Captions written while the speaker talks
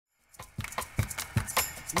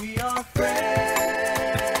We are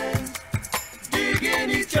friends, digging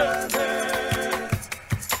each other,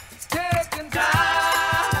 taking time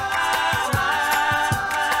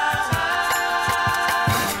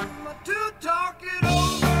to talk it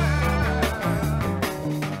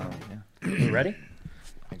over. You ready?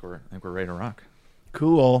 I think we're ready to rock.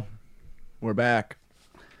 Cool. We're back.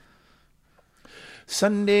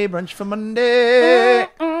 Sunday brunch for Monday.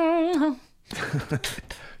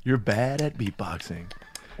 You're bad at beatboxing.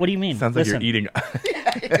 What do you mean? Sounds like Listen, you're eating.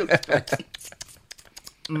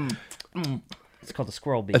 It's called the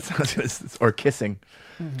squirrel beat. Or kissing.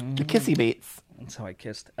 The kissy beats. That's how I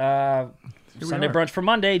kissed. Sunday brunch for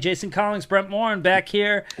Monday. Jason Collins, Brent Morin back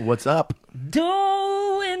here. What's up?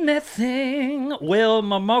 Doing that thing. Will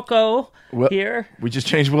Momoko here. We just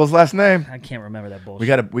changed Will's last name. I can't remember that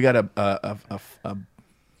bullshit. We got a God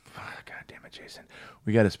damn it, Jason.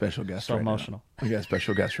 We got a special guest So right emotional. now. We got a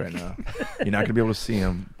special guest right now. You're not going to be able to see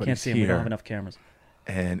him, but Can't he's see him. here. We don't have enough cameras.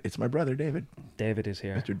 And it's my brother, David. David is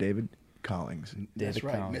here. Mr. David Collins. David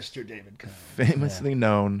Collins. Mr. David Collins. Famously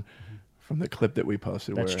known from the clip that we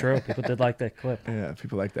posted. That's where, true. People did like that clip. Yeah,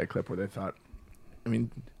 people like that clip where they thought, I mean,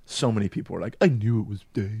 so many people were like, I knew it was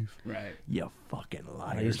Dave. Right. You fucking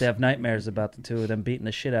liars. I used to have nightmares about the two of them beating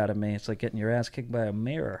the shit out of me. It's like getting your ass kicked by a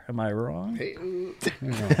mirror. Am I wrong? Hey,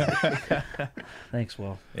 Thanks,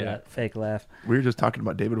 Will, for that fake laugh. We were just talking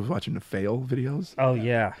about David was watching the fail videos. Oh,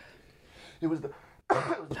 yeah. it was the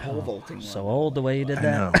pole vaulting one. So old the way you did I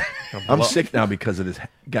that. know. I'm sick now because of this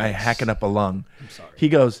guy hacking up a lung. I'm sorry. He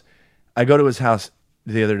goes, I go to his house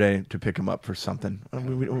the other day to pick him up for something.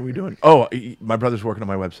 What are we doing? Oh, my brother's working on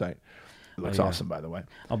my website. It looks awesome, by the way.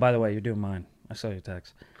 Oh, by the way, you're doing mine. I saw your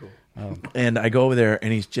text. Cool. And I go over there,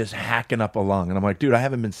 and he's just hacking up a lung. And I'm like, dude, I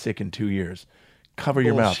haven't been sick in 2 years. Cover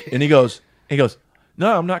your mouth. And he goes,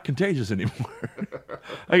 no, I'm not contagious anymore.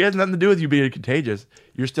 It has nothing to do with you being contagious.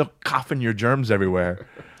 You're still coughing your germs everywhere.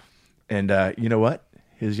 And you know what?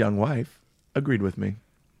 His young wife agreed with me.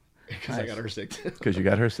 Because I got her sick too. Because you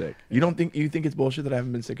got her sick. You think it's bullshit that I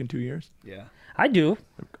haven't been sick in 2 years? Yeah. I do.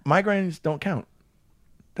 Migraines don't count.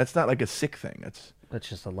 That's not like a sick thing. That's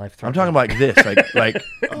just a life I'm threat. talking about like this, like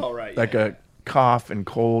Oh, right. like a cough and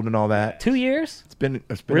cold and all that. 2 years? It's been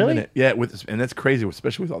Really? a minute. Yeah, and that's crazy,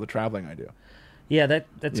 especially with all the traveling I do. Yeah,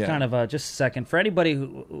 that's Yeah. kind of just a second. For anybody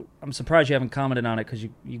who, I'm surprised you haven't commented on it because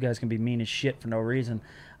you guys can be mean as shit for no reason.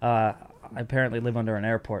 I apparently live under an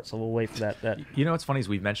airport, so we'll wait for that. You know what's funny is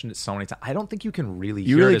we've mentioned it so many times. I don't think you can really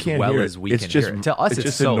You hear really it as can't well hear it. as we It's can just- hear it. To us, it it's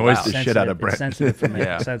just so annoys loud. the shit out of Brent. It's sensitive for me.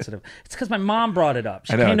 Yeah. It's sensitive. It's because my mom brought it up.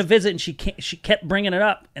 She I know. came to visit, and she kept bringing it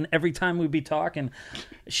up. And every time we'd be talking,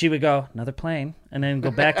 she would go, another plane, and then go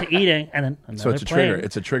back to eating, and then another So it's a plane. trigger.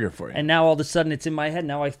 It's a trigger for you. And now all of a sudden it's in my head.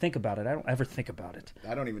 Now I think about it. I don't ever think about it.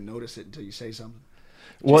 I don't even notice it until you say something.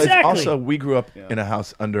 Well, Exactly. it's also we grew up in a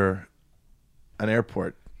house under an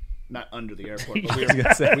airport. Not under the airport, but we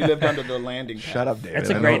lived under the landing pad. Shut up, David. That's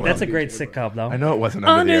I a know great. it That's a wasn't. great sitcom, though. I know it wasn't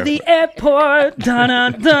Under under the airport, da da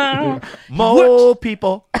da. mole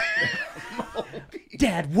people.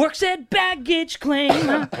 Dad works at baggage claim,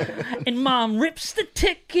 and Mom rips the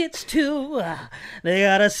tickets too. They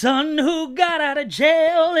got a son who got out of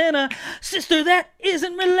jail, and a sister that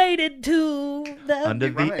isn't related to them. Under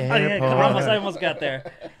the Oh, yeah, airport. I almost got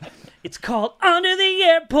there. It's called Under the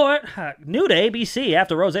Airport. New to ABC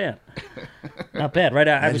after Roseanne. Not bad, right?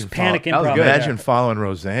 I was panicking. That was probably good. there. Imagine following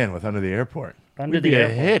Roseanne with Under the Airport. Under Would the be a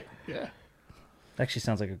Airport. hit. Yeah. Actually,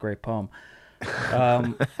 sounds like a great poem.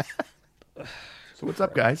 So what's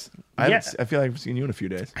up, guys? I feel like I've seen you in a few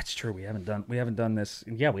days. That's true. We haven't done this.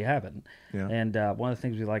 Yeah, we haven't. Yeah. And one of the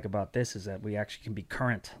things we like about this is that we actually can be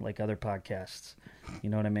current, like other podcasts.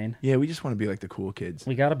 You know what I mean? Yeah, we just want to be like the cool kids.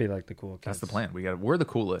 We got to be like the cool kids. That's the plan. We're the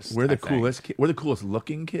coolest. We're the I think. coolest. We're the coolest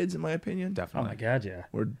looking kids, in my opinion. Oh Definitely. my god, yeah.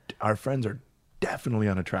 Our friends are definitely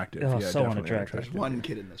unattractive. Oh, yeah, so definitely unattractive. There's one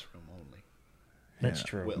kid in this room only. That's Yeah.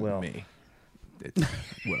 true. Will. Me. It's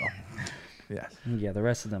Will. Yes. Yeah, the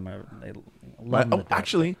rest of them are. They love them to death.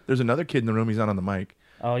 Actually, there's another kid in the room. He's not on the mic.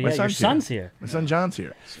 Oh My yeah, your son's here. My son John's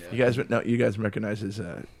here. You guys recognize his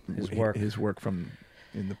work. His work from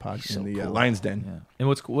in the podcast so in the cool. Lion's Den. Yeah. And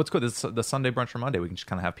what's cool? This the Sunday brunch for Monday. We can just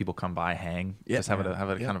kind of have people come by, hang, Yeah. just have Yeah.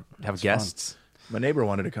 kind of have It's guests. My neighbor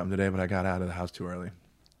wanted to come today, but I got out of the house too early.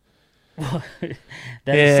 That is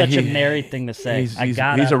Yeah, such a he- married thing to say. He's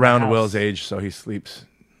out of the around house. Will's age, so he sleeps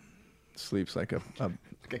like a a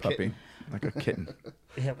puppy, kitten. like a kitten.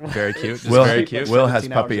 Yeah, well, Very cute. Just Will, very cute. Will has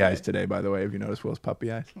 17 hours puppy a eyes day. today, by the way. Have you noticed Will's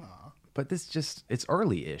puppy eyes? But it's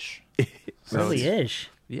early-ish. early-ish.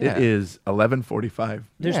 Yeah. It is 11:45.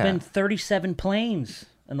 There's Yeah. been 37 planes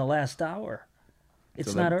in the last hour.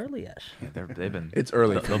 It's So not that- early-ish. They've been. It's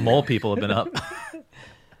early. The mole people have been up.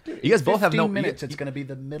 You guys both have 15 minutes. It's going to be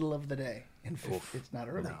the middle of the day. It's not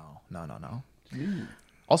early. No.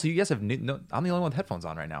 Also, you guys have I'm the only one with headphones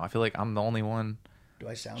on right now. I feel like I'm the only one. Do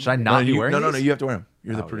I sound? Should I not be wearing? No. these? You have to wear them.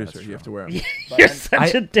 You're the Oh, yeah, producer. that's You have to true. wear them. You're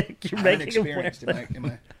such a dick. You're I'm making him wear inexperienced. Am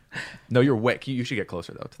I No, you're wick. You should get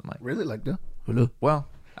closer though to the mic. really like that? Hello. Well,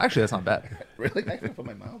 actually, that's not bad. Really? I can put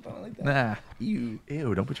my mouth on it like that. Nah. Ew.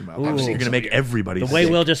 Ew, don't put your mouth Ooh. on it. You're going to make everybody The way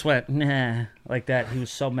sick. Will just went, nah, like that. He was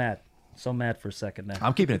so mad for a second there.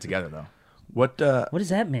 I'm keeping it together though. What What does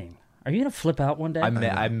that mean? Are you going to flip out one day? I may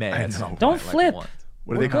at know. some point, Don't like, flip. once. do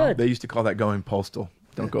We're they call it? good. They used to call that going postal.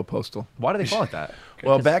 Don't go postal. Why do they call it that?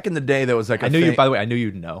 Well, back in the day, there was like a I knew you. thing- By the way, I knew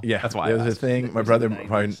you'd know. Yeah, that's why. there I was a asked. thing. My was brother the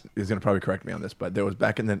probably 90s. is going to probably correct me on this, but there was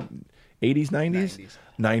back in the 80s, 90s,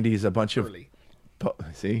 90s, a bunch of Early.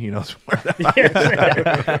 see, he knows where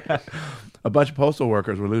that a bunch of postal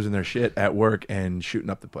workers were losing their shit at work and shooting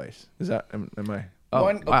up the place. Is that am I? Oh,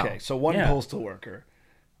 One, wow. okay, so one Yeah. postal worker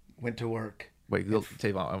went to work. Wait,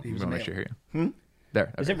 Tavon, I want was to a make sure male. you hear you.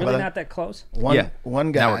 There. Is okay. it really Well, not that close? One Yeah.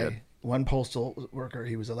 one Now we're guy, good. one postal worker.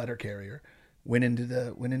 He was a letter carrier. Went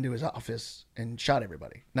into his office and shot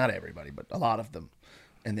everybody. Not everybody, but a lot of them.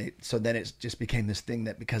 And then it just became this thing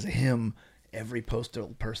that because of him, every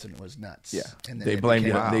postal person was nuts. Yeah, and then they it blamed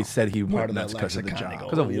became it. They said he part went of nuts the because of the lexicon. job. They go,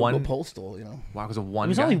 Because of "Oh, you'll one- go postal, you know. Wow, because of one. It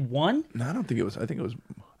was guy? only one? No, I don't think it was. I think it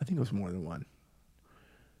was more than one.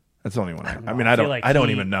 That's the only one. I mean, I I feel don't. like I don't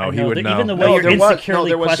he- even I know. He know would that know. even the way No, you're there was- insecurely no,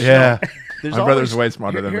 there was- questioning. yeah, There's my brother's way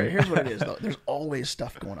smarter than me. Here's what it is, though. There's always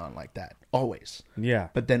stuff going on like that. Always. Yeah.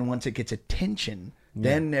 But then once it gets attention,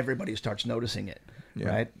 then everybody starts noticing it. Yeah.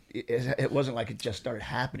 Right? It wasn't like it just started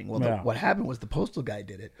happening. Well, Yeah. what happened was the postal guy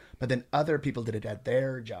did it, but then other people did it at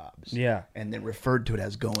their jobs. Yeah. And then referred to it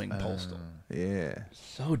as going postal. Yeah,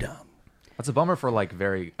 So dumb. That's a bummer for like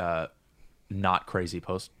very not crazy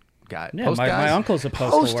post guy. Yeah, post my guys? uncle's a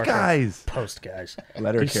postal post worker. guys. Post guys.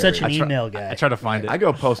 Letter He's such an carrier. email guy. I try to find it. I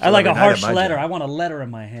go postal. I like a every night at harsh my letter. job. I want a letter in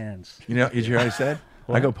my hands. You know, did you hear what I said?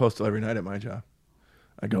 I go postal every night at my job.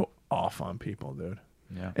 I go off on people, dude.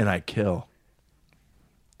 Yeah. And I kill.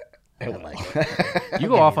 You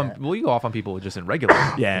go off on you go off on people just in regular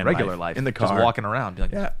Yeah, in regular life. life, In the just car. walking around. You're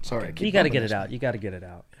like, Yeah. Sorry. I keep You got to bumping get this it out. You got to get it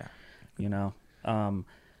out. Yeah. You know?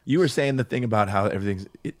 You were saying the thing about how everything's.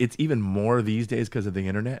 It's even more these days because of the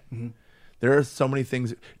internet. There are so many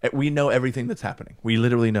things. We know everything that's happening. We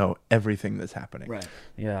literally know everything that's happening. Right.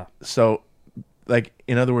 Yeah. So, like,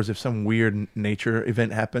 in other words, if some weird nature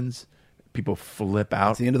event happens, people flip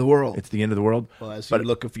out. It's the end of the world. It's the end of the world. Well, as But- you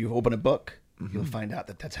look, if you open a book, you'll find out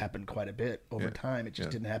that that's happened quite a bit over Yeah. time. It just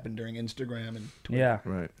Yeah. didn't happen during Instagram and Twitter. Yeah.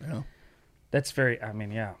 Right. You know? That's very. I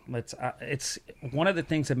mean, yeah. It's one of the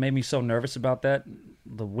things that made me so nervous about that,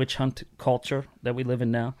 the witch hunt culture that we live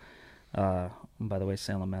in now. And by the way,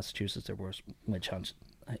 Salem, Massachusetts, there was witch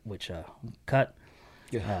cut.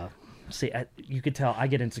 Yeah. See, you could tell I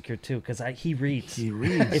get insecure too because he reads. He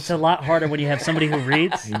reads. It's a lot harder when you have somebody who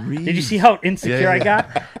reads. reads. Did you see how insecure Yeah, I yeah.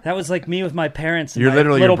 got? That was like me with my parents. And You're my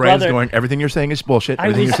literally, little your brain's brother. going, everything you're saying is bullshit. I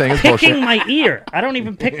Everything was you're saying is picking bullshit. my ear. I don't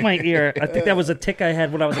even pick my ear. I think that was a tick I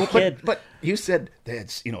had when I was a kid. But you said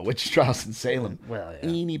that's, witch trials in Salem. Well, yeah.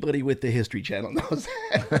 Anybody with the History Channel knows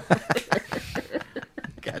that.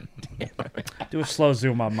 God damn it. Do a slow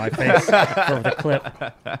zoom on my face for the clip.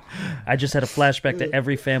 I just had a flashback to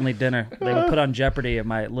every family dinner. They would put on Jeopardy, and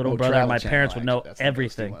my little brother and Travel my Channel, parents would know actually. That's the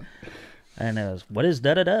everything. ghosty one. And it was, what is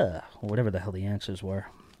da-da-da? Or whatever the hell the answers were.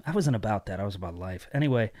 I wasn't about that. I was about life.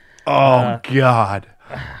 Anyway, Oh, God.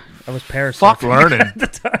 I was parasitic Fuck learning. at the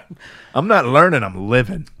time. I'm not learning. I'm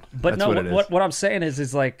living. But That's no, what it is. what I'm saying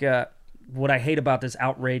is like what I hate about this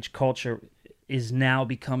outrage culture is now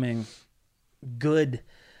becoming good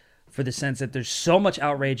for the sense that there's so much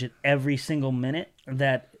outrage at every single minute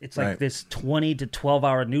that it's like Right. this 20 to 12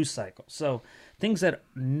 hour news cycle. So things that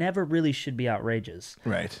never really should be outrageous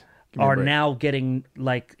Right. Give me a are break. now getting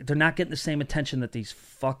like they're not getting the same attention that these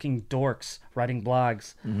fucking dorks writing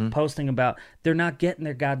blogs Mm-hmm. posting about. They're not getting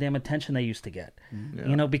their goddamn attention they used to get.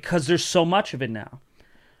 Because there's so much of it now.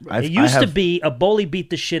 It used to be a bully beat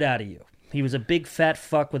the shit out of you. He was a big fat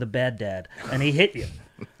fuck with a bad dad, and he hit you.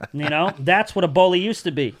 That's what a bully used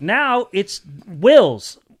to be. Now it's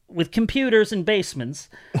wills with computers in basements,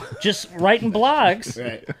 just writing blogs,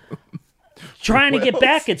 Right. trying to get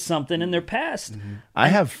back at something in their past. I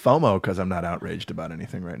have FOMO because I'm not outraged about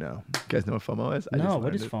anything right now. You guys know what FOMO is? I No, just what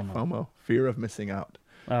learned is it. FOMO? FOMO, fear of missing out.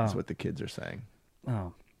 That's Oh. what the kids are saying.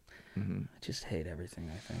 Oh, I just hate everything.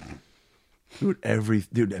 I think.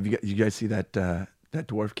 Dude, have you guys see that that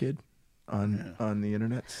dwarf kid on the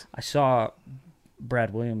internet? I saw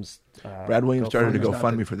Brad Williams. Brad Williams started to GoFundMe's not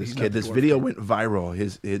GoFundMe the- for this he's kid. not the This dwarf video kid. went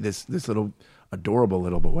viral. This little adorable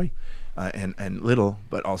little boy, and little,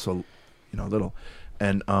 but also, little,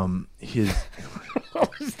 and his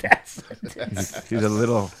What was that? he's a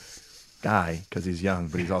little guy because he's young,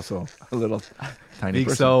 but he's also a little tiny Being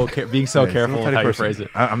person. being so Yeah, careful he's a with tiny how you person. phrase it.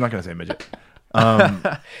 I'm not gonna say midget.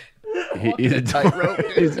 He's a tightrope.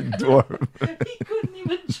 He's a dwarf. He couldn't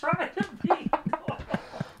even try to be.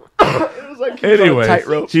 It was like Anyway,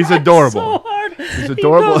 tightrope. he's So adorable. hard. He's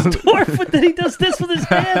adorable. He goes dwarf, but then he does this with his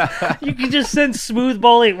hand. You can just send smooth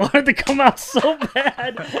bowling wanted to come out so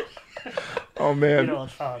bad. Oh man, You know,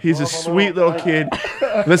 it's hard. he's a sweet little kid.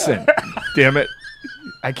 Listen, damn it,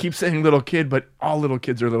 I keep saying little kid, but all little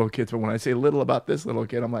kids are little kids. But when I say little about this little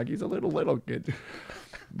kid, I'm like, he's a little kid.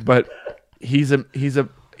 But he has a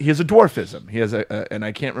dwarfism. He has and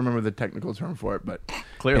I can't remember the technical term for it, but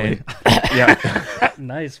Clearly. yeah.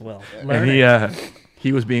 Nice, Will. And Learn it.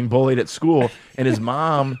 he was being bullied at school, and his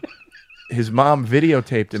mom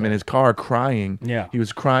videotaped him in his car crying. Yeah. He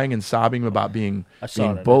was crying and sobbing about being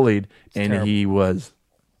saw that. bullied, and terrible. he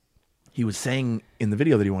was saying in the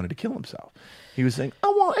video that he wanted to kill himself. He was saying, "I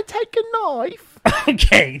want to take a knife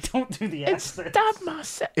Okay, don't do the and accent. stab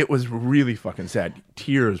myself." It was really fucking sad.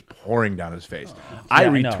 Tears pouring down his face. I Yeah,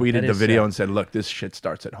 I know. retweeted That the is video sad. and said, "Look, this shit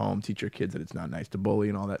starts at home. Teach your kids that it's not nice to bully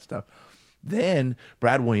and all that stuff." Then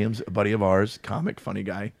Brad Williams, a buddy of ours, comic, funny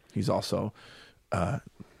guy. He's also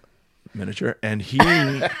miniature, and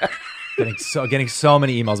Getting so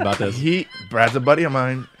many emails about this. Brad's a buddy of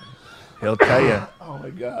mine. He'll tell you. Oh my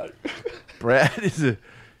god. Brad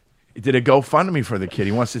he did a GoFundMe for the kid.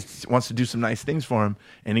 He wants to do some nice things for him,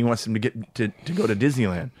 and he wants him to get to go to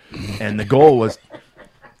Disneyland. And the goal was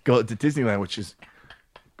go to Disneyland, which is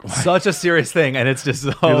Such a serious thing, and it's just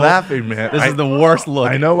so. you're laughing, man. This is the worst look.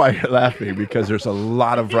 I know why you're laughing because there's a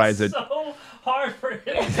lot of rides that. So hard for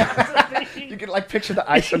him. You can like picture the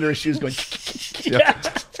ice under his shoes going.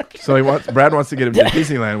 So Brad wants to get him to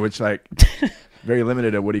Disneyland, which like very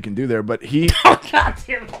limited at what he can do there, but God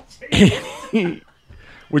damn it.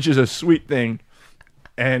 which is a sweet thing.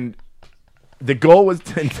 And the goal was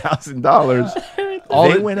 $10,000.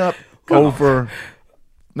 They went up over.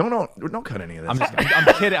 No, don't cut any of this.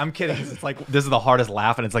 I'm kidding. I'm kidding. 'Cause it's like this is the hardest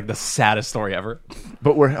laugh, and it's like the saddest story ever.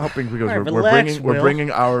 But we're helping because All right, we're relax, we're Will.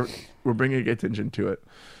 bringing attention to it.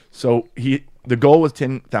 So the goal was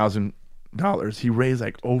 $10,000. He raised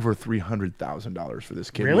like over $300,000 for this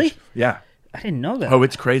kid. Really? which- yeah. I didn't know that. Oh,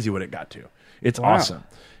 it's crazy what it got to. It's Wow. awesome.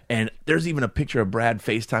 And there's even a picture of Brad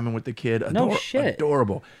FaceTiming with the kid. No shit.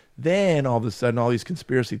 Adorable. Then all of a sudden, all these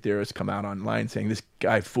conspiracy theorists come out online saying this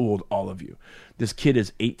guy fooled all of you. This kid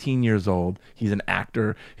is 18 years old. He's an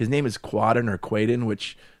actor. His name is Quaden,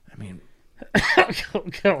 which, I mean,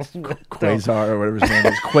 Quasar or whatever his name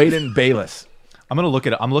is. Quaden Bayless. I'm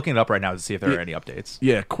looking it up right now to see if there are any updates.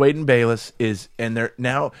 Yeah, Quaden Bayless is, and they're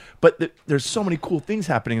now, but there's so many cool things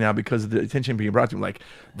happening now because of the attention being brought to him. Like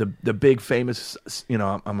the big famous, I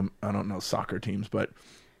don't know soccer teams, but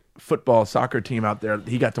soccer team out there.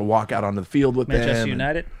 He got to walk out onto the field with Manchester them.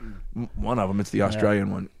 United? One of them, it's the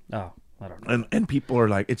Australian one. Oh, I don't know. And people are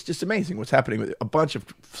like, it's just amazing what's happening with it. A bunch of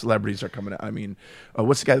celebrities are coming out. I mean,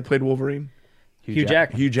 what's the guy that played Wolverine? Hugh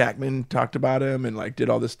Jackman. Hugh Jackman talked about him and like did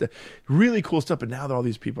all this stuff. Really cool stuff. But now that all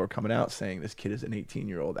these people are coming out saying this kid is an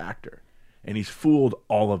 18-year-old actor and he's fooled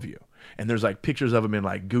all of you. And there's like pictures of him in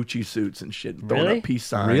like Gucci suits and shit, throwing Really? up peace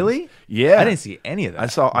signs. Really? Yeah. I didn't see any of that. I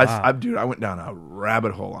saw, dude, I went down a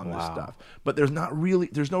rabbit hole on this stuff. But there's no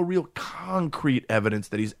real concrete evidence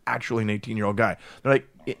that he's actually an 18-year-old guy. They're like,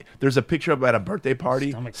 there's a picture of him at a birthday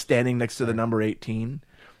party standing next to the number 18.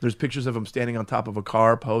 There's pictures of him standing on top of a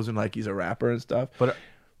car posing like he's a rapper and stuff. But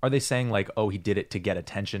are they saying like, oh, he did it to get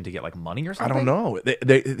attention, to get like money or I something? don't know.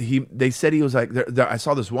 They said he was like. I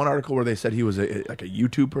saw this one article where they said he was like a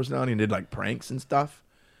YouTube personality and did like pranks and stuff.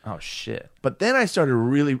 Oh shit. But then I started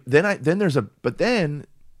really. Then there's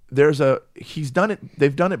a. He's done it.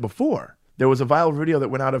 They've done it before. There was a viral video that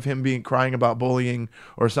went out of him crying about bullying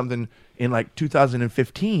or something in like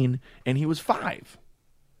 2015, and he was 5.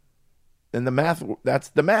 And the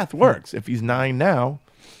math works. If he's 9 now,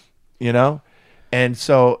 and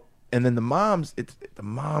then the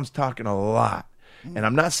mom's talking a lot. And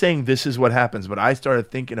I'm not saying this is what happens, but I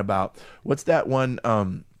started thinking about what's that one.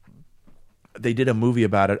 They did a movie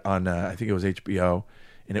about it on I think it was HBO,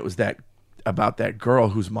 and it was about that girl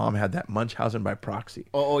whose mom had that Munchausen by proxy.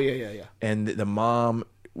 Oh yeah. And the mom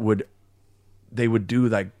would do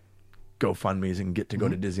like GoFundMe's and get to go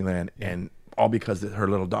to Disneyland, and all because her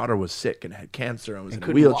little daughter was sick and had cancer and was in a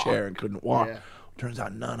wheelchair and couldn't walk. Yeah. Turns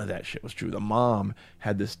out none of that shit was true. The mom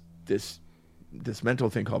had this this mental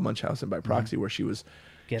thing called Munchausen by proxy, where she was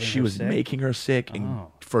Getting her sick? making her sick and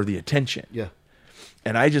for the attention. Yeah.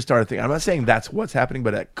 And I just started thinking, I'm not saying that's what's happening,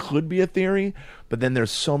 but that could be a theory. But then there's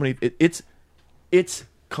so many, it's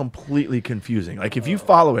completely confusing. Like if you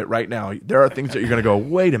follow it right now, there are things that you're going to go,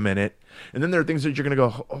 wait a minute. And then there are things that you're going to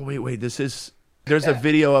go, oh, wait, there's a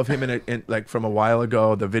video of him in like from a while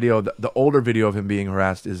ago. The video, the older video of him being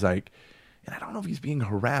harassed is like, and I don't know if he's being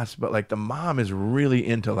harassed, but like the mom is really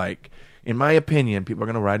into like, in my opinion, people are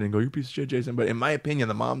going to write in and go, you piece of shit, Jason. But in my opinion,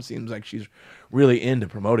 the mom seems like she's really into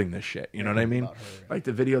promoting this shit. You know what I mean? Like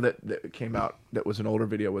the video that came out that was an older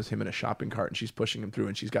video was him in a shopping cart and she's pushing him through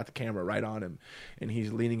and she's got the camera right on him. And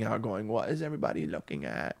he's leaning out going, what is everybody looking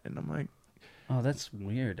at? And I'm like, Oh, that's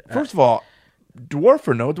weird. first of all, dwarf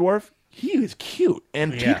or no dwarf, he is cute.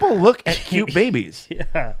 And people look at cute babies.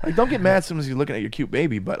 Yeah. Like, don't get mad as soon as you're looking at your cute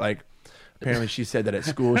baby. But like, apparently she said that at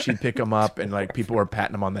school she'd pick him up and like people were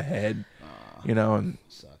patting him on the head. You know, and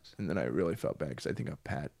Sucks. And then I really felt bad because I think I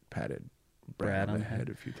patted Brad on the head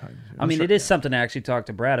a few times. I mean, it is something to actually talk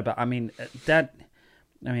to Brad about. I mean,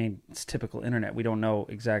 it's typical internet. We don't know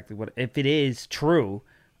exactly what. If it is true,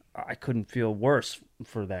 I couldn't feel worse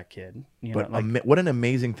for that kid. You know, But what an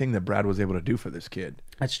amazing thing that Brad was able to do for this kid.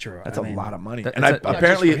 that's true. That's a a lot of money. That- And that's a-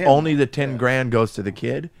 apparently just for him. only the 10 grand goes to the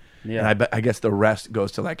kid. Yeah. And I guess the rest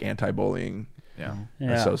goes to like anti-bullying Yeah.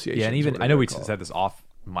 associations. Yeah, and even whatever I know we they're called. said this off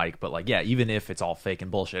mic, but like, yeah, even if it's all fake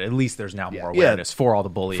and bullshit, at least there's now more Yeah. awareness for all the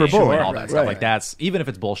bullying For bullying, and all that right, stuff. right. Like that's even if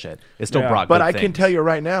it's bullshit, it's still Yeah. brought. But good I can things. tell you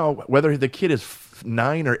right now, whether the kid is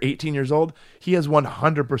 9 or 18 years old, he has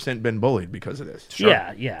 100% been bullied because of this.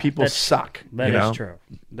 Yeah, yeah. People suck. That you is know?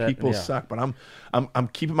 true. People suck, but I'm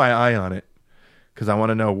keeping my eye on it because I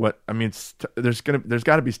want to know what. I mean, there's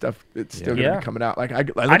got to be stuff that's still going to Yeah. be coming out. Like I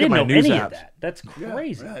look I at didn't my know news any apps. of that. That's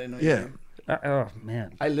crazy. I didn't know Yeah, either. Oh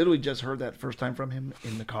man, I literally just heard that first time from him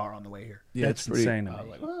in the car on the way here. yeah, that's it's pretty, insane to me. I was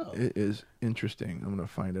like, wow. It is interesting. I'm gonna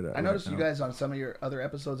find it out. I noticed right you now. guys on some of your other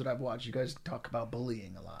episodes that I've watched, you guys talk about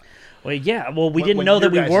bullying a lot. Well, yeah. Well, we When- didn't when know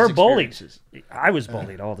that your we guys' were bullied. experiences. I was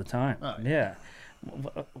bullied all the time. Oh, yeah.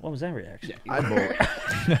 What was that reaction? I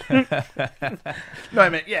bully. No, I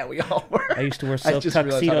meant, yeah, we all were. I used to wear I silk just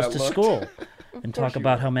realized how tuxedos that to looked. school and talk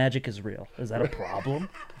about how magic is real. Is that a problem?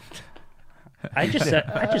 I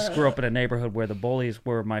just grew up in a neighborhood where the bullies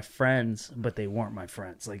were my friends, but they weren't my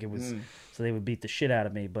friends. Like it was, so they would beat the shit out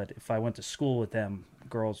of me. But if I went to school with them,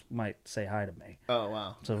 girls might say hi to me. Oh,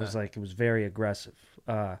 wow. So it was very aggressive.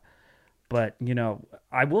 But you know,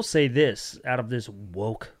 I will say this: out of this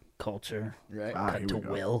woke culture, Right. Ah, cut here to we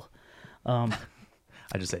go. Will.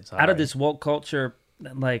 I just say sorry. Out of this woke culture,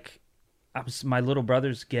 like my little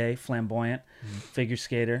brother's gay, flamboyant, figure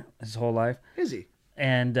skater his whole life, Is he?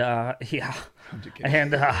 and yeah,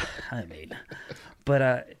 and I mean,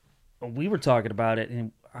 but we were talking about it,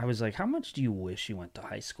 and I was like, "How much do you wish you went to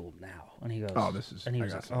high school now?" And he goes, Oh, this is- and he I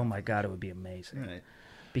was got like, some. "Oh my god, it would be amazing." Right.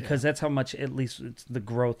 Because that's how much, at least, it's the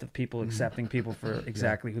growth of people accepting people for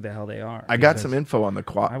exactly who the hell they are. I got Because some info on the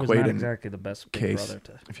I was not Quaden exactly the best big case. brother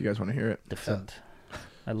to If you guys want to hear it, defend.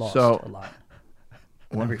 I lost So- a lot.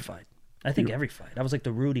 Every fight. I think every fight. I was like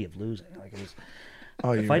the Rudy of losing. Like it was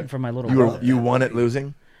oh, you fighting for my little you brother. you won it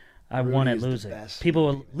losing. I won at is the losing. best. People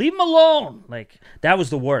would leave him alone. Like that was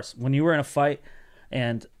the worst. When you were in a fight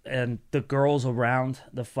and the girls around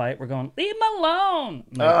the fight were going, "Leave him alone."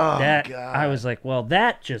 Like, Oh, that God. I was like, well,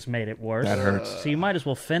 that just made it worse. That hurts. So you might as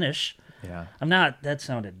well finish. Yeah. I'm not. That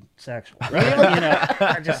sounded sexual. You know,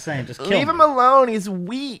 I'm just saying, just kill Leave me. him alone. He's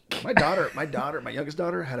weak. My youngest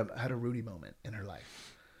daughter had a Rudy moment in her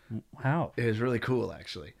life. How? It was really cool,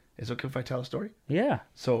 actually. Is it okay if I tell a story? Yeah.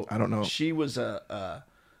 So I don't know. She was a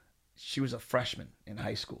freshman in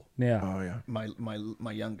high school. Yeah. Oh yeah.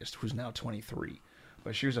 My youngest, who's now 23,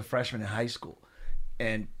 but she was a freshman in high school,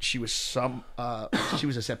 and she was she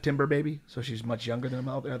was a September baby, so she's much younger than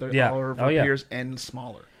all the other Yeah. all of Oh, her yeah. peers and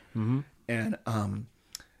smaller. Mm-hmm. And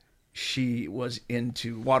she was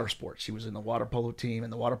into water sports. She was in the water polo team,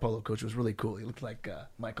 and the water polo coach was really cool. He looked like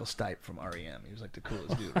Michael Stipe from REM. He was like the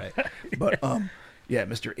coolest dude, right? But yeah,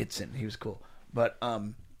 Mr. Itzen, he was cool. But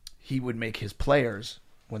he would make his players,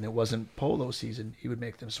 when there wasn't polo season, he would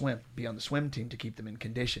make them be on the swim team to keep them in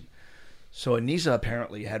condition. So Anissa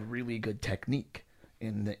apparently had really good technique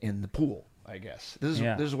in the pool, I guess. This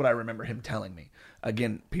is what I remember him telling me.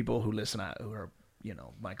 Again, people who listen who are,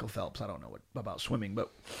 Michael Phelps, I don't know about swimming,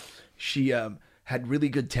 but she had really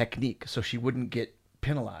good technique, so she wouldn't get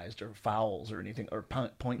penalized or fouls or anything or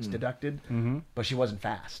points deducted, but she wasn't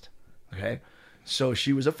fast. Okay, so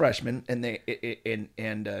she was a freshman, and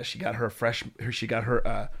she got her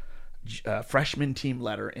freshman team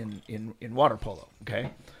letter in water polo.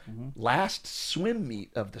 Okay, last swim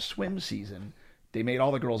meet of the swim season, they made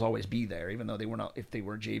all the girls always be there, even though they were not, if they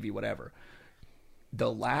were JV, whatever.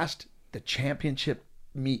 The championship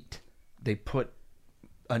meet, they put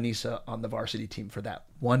Anissa on the varsity team for that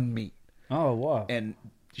one meet. Oh, wow. And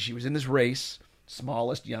she was in this race,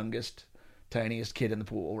 smallest, youngest, tiniest kid in the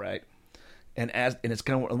pool, right? And it's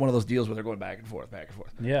kind of one of those deals where they're going back and forth.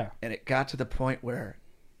 Yeah. And it got to the point where,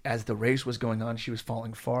 as the race was going on, she was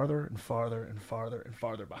falling farther and farther and farther and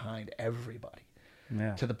farther behind everybody.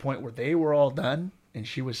 Yeah. To the point where they were all done and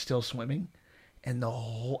she was still swimming. And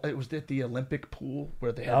it was at the Olympic pool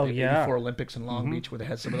where they had the 84 Olympics in Long Beach, where they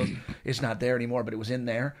had some of those. It's not there anymore, but it was in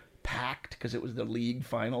there, packed, because it was the league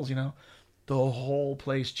finals, you know. The whole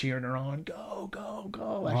place cheering her on, go, go,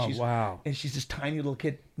 go. And wow. And she's this tiny little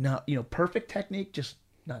kid. Not, perfect technique, just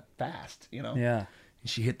not fast, Yeah. And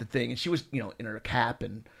she hit the thing, and she was, in her cap,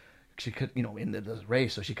 and she could, in the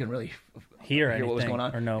race, so she couldn't really hear what was going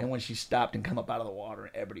on. Or no. And when she stopped and come up out of the water,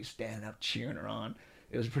 and everybody's standing up cheering her on,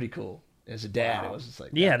 it was pretty cool. As a dad, it was just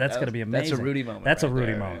like, that's going to be amazing. That's a Rudy moment. That's right a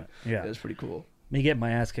Rudy there, moment. man. Yeah. It was pretty cool. Me getting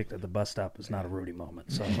my ass kicked at the bus stop is not a Rudy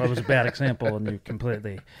moment. So that was a bad example, and you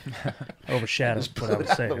completely overshadowed what I was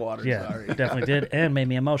saying. Sorry. Definitely did, and made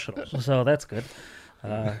me emotional. So that's good.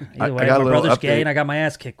 Either way, I got a my little brother's update. gay, and I got my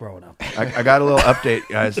ass kicked growing up. I got a little update,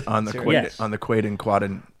 guys, on the Yes. on the Quaden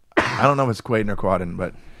Quaden. I don't know if it's Quaden or Quaden,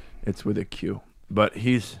 but it's with a Q. But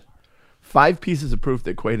he's 5 pieces of proof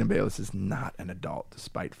that Quaden Bayless is not an adult,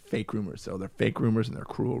 despite fake rumors. So they're fake rumors and they're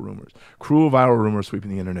cruel rumors. Cruel viral rumors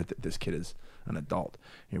sweeping the internet that this kid is an adult.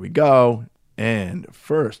 Here we go. And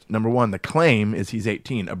first, number 1, the claim is he's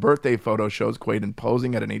 18. A birthday photo shows Quaden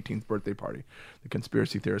posing at an 18th birthday party. The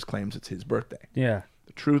conspiracy theorist claims it's his birthday. Yeah.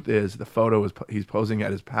 The truth is, the photo is he's posing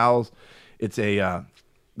at his pal's. It's the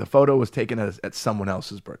photo was taken at someone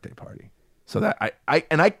else's birthday party. So that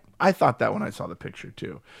I thought that when I saw the picture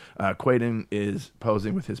too. Quaden is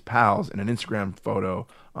posing with his pals in an Instagram photo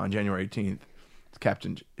on January 18th.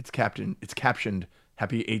 It's captioned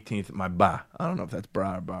 "Happy 18th, my ba." I don't know if that's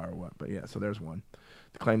bra or ba or what, but yeah. So there's one.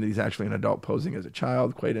 The claim that he's actually an adult posing as a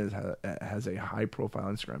child. Quaden has a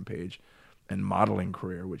high-profile Instagram page and modeling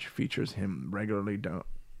career, which features him regularly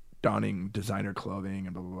donning designer clothing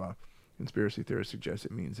and blah blah blah. Conspiracy theorists suggest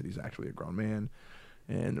it means that he's actually a grown man.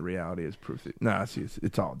 And the reality is proof that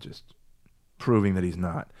it's all just proving that he's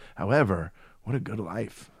not. However, what a good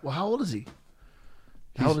life. Well, how old is he?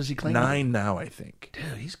 How old is he claiming? 9 now, I think.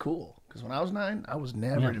 Dude, he's cool. Because when I was 9, I was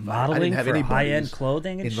never invited. Modeling I didn't have for any high-end buddies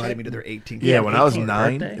clothing and invited shit? me to their 18th. Yeah, when I was 18th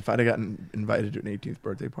 9, birthday? if I'd have gotten invited to an 18th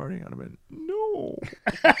birthday party, I'd have been, no.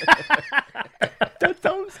 That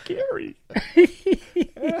sounds scary.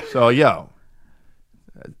 So,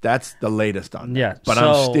 that's the latest on that. Yeah. But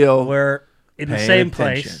so I'm still we're in the paying same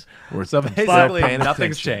attention. place. We're So still basically, paying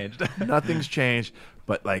nothing's attention. changed. Nothing's changed.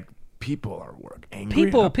 But like people are angry.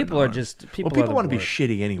 People up and are on. just people are the want to be worst.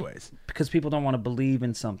 shitty anyways. Because people don't want to believe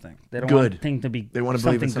in something. They don't Good. want things to be They want to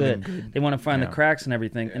something, believe in something good. good. They want to find Yeah. the cracks and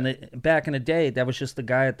everything. And back in the day, that was just the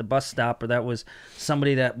guy at the bus stop, or that was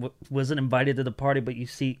somebody that wasn't invited to the party. But you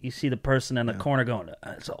see the person in the corner going,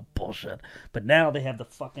 "It's all bullshit." But now they have the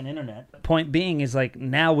fucking internet. Point being is like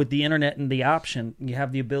now with the internet and the option, you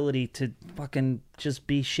have the ability to fucking just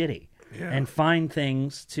be shitty and find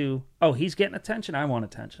things to. Oh, he's getting attention. I want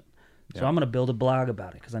attention. So I'm going to build a blog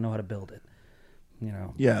about it because I know how to build it.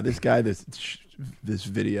 Yeah, this guy, this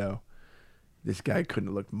video, this guy couldn't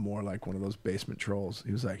have looked more like one of those basement trolls.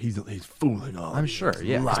 He was like, he's fooling all. I'm of sure, you.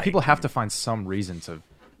 yeah. 'Cause Lying. people have to find some reason to,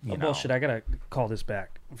 you know. Bullshit. I got to call this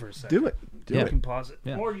back for a second. Do it. Do Yeah. You it. can pause it.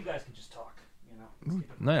 Yeah. Or you guys can just talk. No,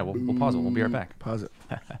 yeah, we'll pause it. We'll be right back. Pause it.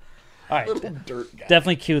 All right. Little dirt guy.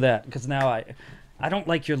 Definitely cue that because now I don't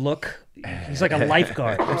like your look. He's like a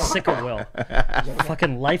lifeguard. I'm sick of Will. He's a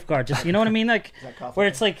fucking lifeguard. Just you know what I mean? Like where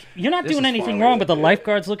it's like you're not doing anything wrong, but the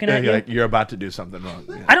lifeguard's looking at you. Like, you're about to do something wrong.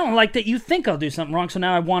 Yeah. I don't like that you think I'll do something wrong, so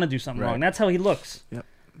now I want to do something wrong. That's how he looks. Yep.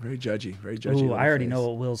 Very judgy. Very judgy. Ooh, little I already face. know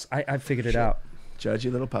what Will's. I figured it out.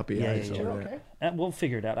 Judgy little puppy eyes yeah. over there. We'll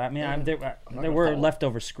figure it out. I mean, there were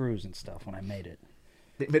leftover screws and stuff when I made it.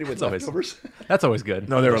 They made it with always- leftovers. That's always good.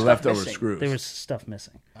 No, there were leftover missing. screws. There was stuff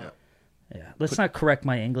missing. Yeah. Let's not correct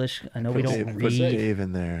my English. I know we don't Put read. Dave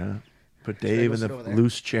in there, huh? Put Dave in sit the over there?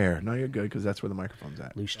 loose chair. No, you're good because that's where the microphone's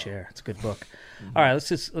at. Loose chair. It's a good book. All right,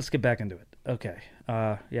 let's get back into it. Okay.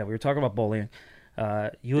 We were talking about bullying.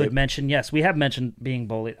 You had mentioned, yes, we have mentioned being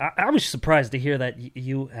bullied. I was surprised to hear that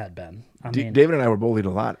you had been. I mean, David and I were bullied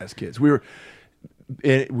a lot as kids. We were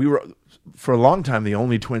for a long time the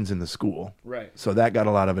only twins in the school. Right. So that got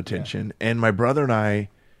a lot of attention. And my brother and I,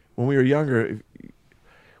 when we were younger,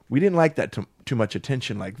 we didn't like that too much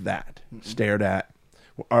attention like that. Stared at.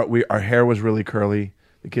 Our hair was really curly.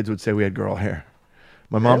 The kids would say we had girl hair.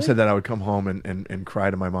 My mom said that I would come home and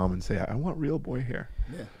cry to my mom and say, I want real boy hair.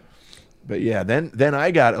 Yeah. But yeah, then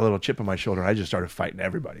I got a little chip on my shoulder. I just started fighting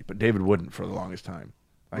everybody. But David wouldn't for the longest time.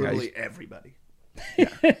 Literally everybody.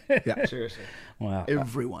 Yeah. Seriously. Wow.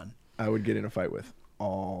 Everyone. I would get in a fight with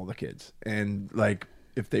all the kids. And like,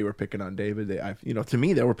 if they were picking on David, to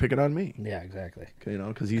me, they were picking on me. Yeah, exactly.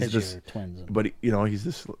 Because he's this, you're twins. but he's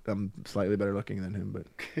this. I'm slightly better looking than him,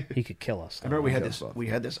 but He could kill us. I remember we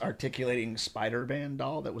had this articulating Spider-Man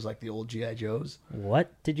doll that was like the old G.I. Joes.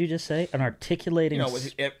 What did you just say? An articulating...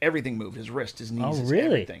 Everything moved. His wrist, his knees, Oh,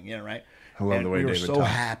 really? everything. Right? I love the way we were David so talks.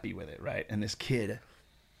 happy with it, right? And this kid,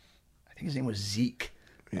 I think his name was Zeke.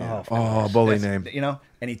 yeah. Bully name.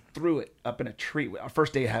 And he threw it up in a tree. Our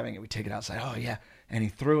first day of having it, we take it outside. Oh, yeah. And he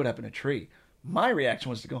threw it up in a tree. My reaction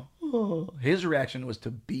was to go, oh. His reaction was to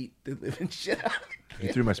beat the living shit out of the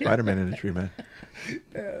You threw my Spider-Man in a tree, man.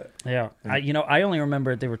 Yeah, I only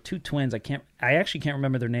remember there were two twins. I actually can't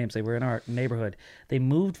remember their names. They were in our neighborhood. They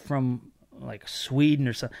moved from like Sweden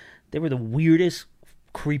or something. They were the weirdest,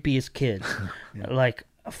 creepiest kids. Like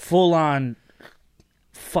full on,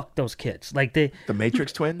 fuck those kids. Like the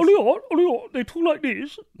Matrix twins. Elliot, they talk like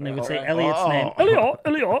this. And they would say Elliot's name. Elliot.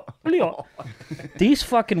 These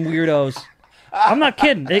fucking weirdos. I'm not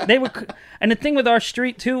kidding. They were, and the thing with our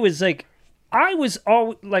street too is like, I was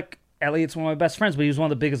always like, Elliot's one of my best friends, but he was one of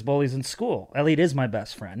the biggest bullies in school. Elliot is my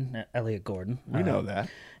best friend, Elliot Gordon. We know that.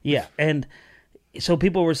 Yeah, and so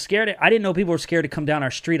people were scared. I didn't know people were scared to come down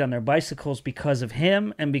our street on their bicycles because of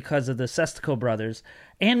him and because of the Sestico brothers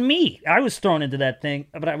and me. I was thrown into that thing,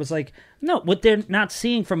 but I was like, no, what they're not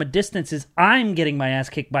seeing from a distance is I'm getting my ass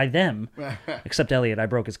kicked by them. Except Elliot, I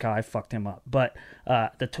broke his car, I fucked him up. But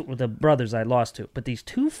the brothers I lost to. But these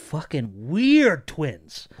two fucking weird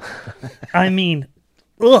twins. I mean,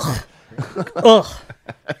 ugh. They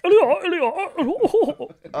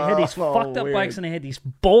had these fucked up bikes and they had these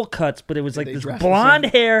bowl cuts, but it was like this blonde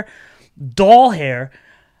hair, doll hair.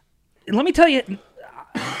 Let me tell you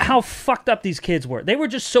how fucked up these kids were. They were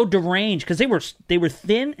just so deranged because they were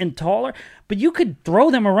thin and taller, but you could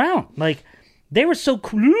throw them around. Like they were so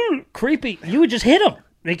creepy. You would just hit them.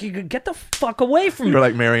 Like you could get the fuck away from them. You're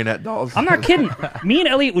like marionette dolls. I'm not kidding. Me and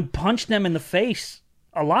Elliot would punch them in the face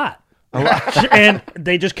a lot. And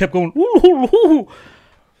they just kept going. Woo, woo, woo.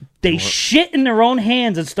 They shit in their own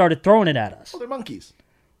hands and started throwing it at us. Oh, they're monkeys.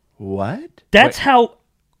 What? That's how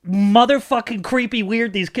motherfucking creepy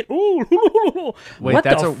weird these kids. Wait,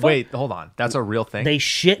 hold on. That's a real thing. They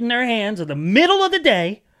shit in their hands in the middle of the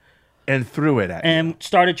day And threw it at you. and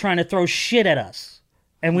started trying to throw shit at us.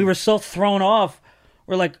 And we were so thrown off.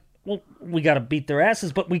 We're like, well, we got to beat their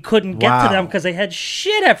asses, but we couldn't get to them because they had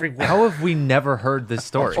shit everywhere. How have we never heard this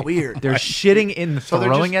story? That's weird. They're shitting in So they're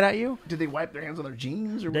throwing just- it at you? Did they wipe their hands on their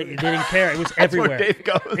jeans? Or They didn't care. It was everywhere. Dave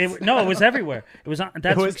goes. No, it was everywhere. It was on.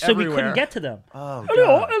 That's was so we everywhere. couldn't get to them. Oh,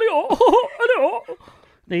 Elliot.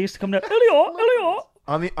 They used to come down.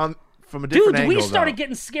 Elliot. From a different Dude, angle, we started though.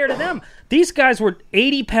 getting scared of them. These guys were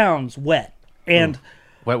 80 pounds wet, and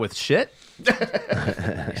Wet with shit?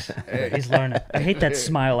 he's learning. I hate that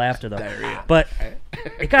smile after though. But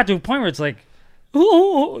it got to a point where it's like,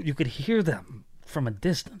 ooh, you could hear them from a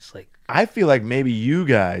distance. Like I feel like maybe you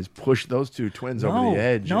guys pushed those two twins over the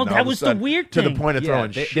edge. No, and all that of a was the sudden- weird to the thing. point of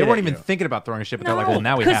throwing they, shit. they weren't at even you. thinking about throwing shit, but they're like, well,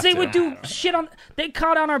 now we have to. they would do shit on. They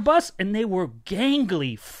caught on our bus, and they were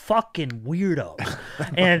gangly fucking weirdos.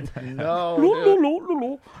 And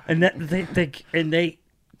and they.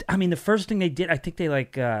 I mean, the first thing they did, I think they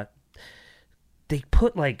they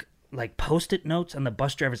put like Post-it notes on the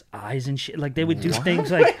bus driver's eyes and shit. Like they would do things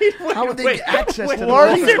like how would they get access to the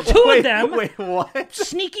there are two of them. Wait, what?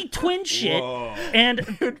 Sneaky twin shit.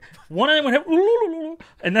 And one of them would have, ooh,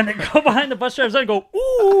 and then they go behind the bus driver's side and go,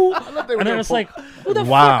 ooh. And then it's like, who the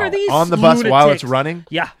fuck are these on the bus while it's lunatics? running?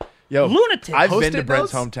 Yeah. Yo, Lunatics. I've been Post-it to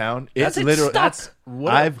Brent's notes? hometown. That's It's literally stuck. That's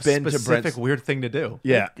what I've been to specific Brent's. weird thing to do.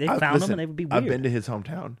 Yeah, They found them and they would be I've weird. been to his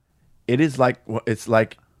hometown. It is like it's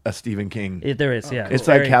like a Stephen King. There is, yeah. It's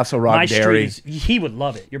like Castle Rock my Dairy. street he would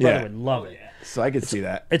love it. Your brother Yeah. would love it. So I could see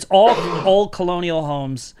that. It's all old colonial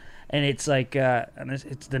homes, and it's like and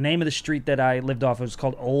it's the name of the street that I lived off of. It's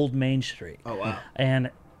called Old Main Street. Oh, wow. And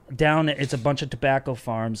down it's a bunch of tobacco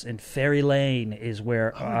farms, and Ferry Lane is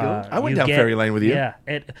where I went you down get- Ferry Lane with you. Yeah,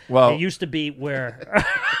 it used to be where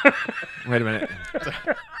Wait a minute.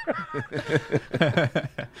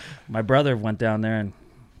 my brother went down there and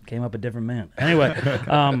came up a different man. Anyway,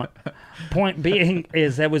 point being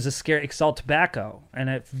is that was a scary. It's all tobacco, and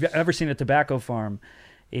if you've ever seen a tobacco farm,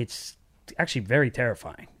 it's actually very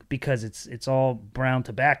terrifying because it's all brown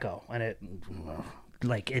tobacco, and it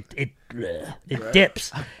like it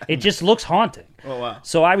dips. It just looks haunting. Oh, wow.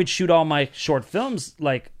 So I would shoot all my short films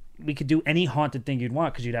like we could do any haunted thing you'd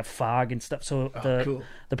want because you'd have fog and stuff. So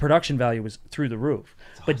the production value was through the roof.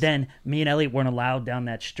 But then me and Elliot weren't allowed down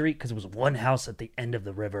that street because it was one house at the end of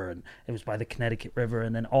the river, and it was by the Connecticut River.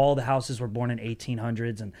 And then all the houses were born in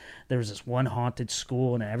 1800s, and there was this one haunted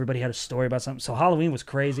school, and everybody had a story about something. So Halloween was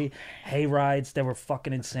crazy. Hay rides, they were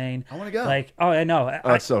fucking insane. I want to go. Like, oh, I know.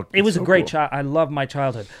 It was a great child. I love my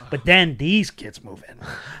childhood. But then these kids move in,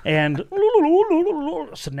 and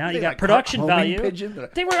so now you got like production homing value. pigeon?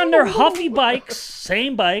 They were on their Huffy bikes,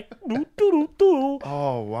 same bike.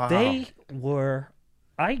 Oh wow. They were.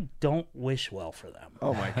 I don't wish well for them.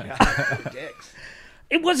 Oh my god, dicks.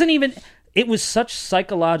 It wasn't even. It was such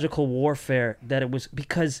psychological warfare that it was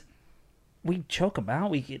because we choke them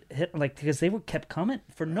out. We get hit because they were kept coming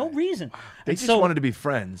for no reason. They just wanted to be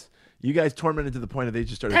friends. You guys tormented to the point that they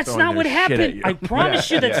just started. That's throwing not their what shit at happened. you. I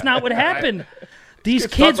promise you, that's not what happened. These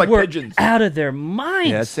Kids talk kids like were pigeons. out of their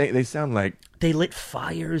minds. Yeah, they sound like. They lit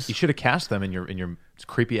fires. You should have cast them in your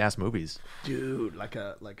creepy ass movies. Dude, like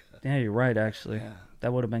a. Yeah, you're right. Actually,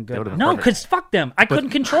 that would have been good. would've been No, perfect. because fuck them. I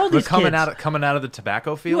couldn't control these But kids. coming out of the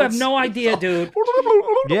tobacco fields. You have no idea, dude.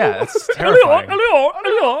 Yeah, it's terrifying.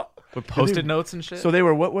 With post-it notes and shit. So they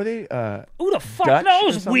were. What were they? Who the fuck Dutch or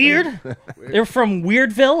knows? something? Weird. They're from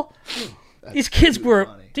Weirdville. These kids were.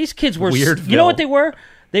 These kids were. Weirdville. You know what they were?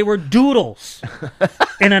 They were doodles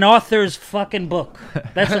in an author's fucking book.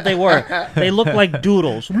 That's what they were. They looked like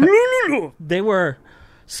doodles. They were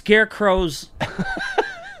scarecrows.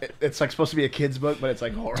 It's like supposed to be a kid's book, but it's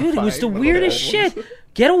like horrifying. Dude, it was the with weirdest little old shit. ones.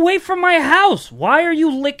 Get away from my house. Why are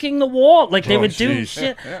you licking the wall? Like they would do jeez.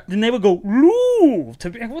 shit. Then they would go, "Loo," to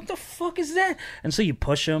be like, what the fuck is that? And so you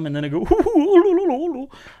push them, and then they go, "Ooh,"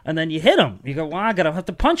 and then you hit them. You go, well, I gotta have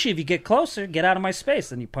to punch you if you get closer. Get out of my space.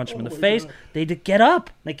 Then you punch them in the face. God. They get up.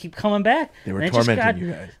 They keep coming back. They were And it just tormenting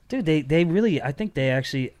you guys. Dude, they really, I think they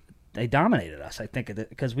actually, they dominated us. I think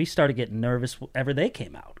because we started getting nervous whenever they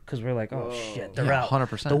came out because we're like, oh shit, they're out.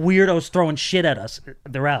 100%. The weirdos throwing shit at us.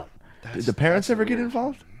 They're out. Did the parents ever get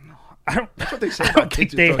involved? That's what they say. I don't think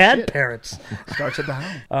they had parents. Starts at the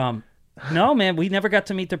house. No, man, we never got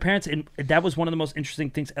to meet their parents, and that was one of the most interesting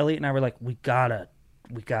things. Elliot and I were like, we gotta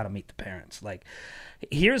meet the parents. Like,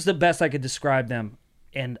 here's the best I could describe them,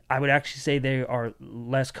 and I would actually say they are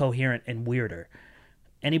less coherent and weirder.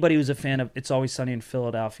 Anybody who's a fan of It's Always Sunny in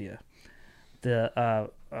Philadelphia, the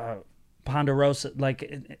Ponderosa,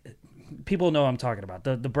 like people know what I'm talking about.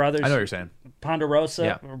 The brothers. I know what you're saying. Ponderosa.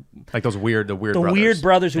 Yeah. Like the weird brothers. Weird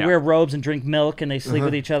brothers who wear robes and drink milk and they sleep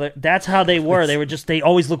with each other. That's how they were. They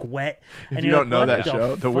always look wet. If And you you're don't like, know what that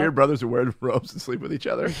show, the fuck? weird brothers who wear robes and sleep with each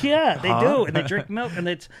other. Yeah, they do, and they drink milk, and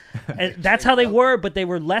that's how they were. But they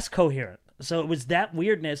were less coherent. So it was that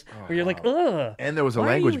weirdness where you're like, ugh. And there was a why are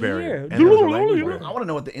language you barrier. here? And there was a language barrier. I want to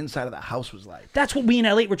know what the inside of the house was like. That's what me and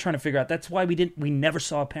Elliot were trying to figure out. That's why we never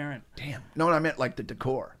saw a parent. Damn. No, I meant like the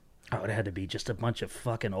decor. Oh, it had to be just a bunch of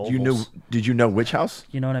fucking ovals. Did you know which house?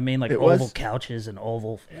 You know what I mean? Like It oval was? couches and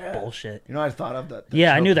oval bullshit. You know, what I thought of that.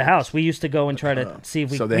 Yeah, I knew the house. We used to go and try to see if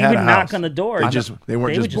we So they would had a knock house. on the door. They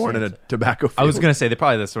weren't just born in a tobacco field. I was gonna say they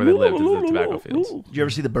probably that's where they lived, is the tobacco fields. Did you ever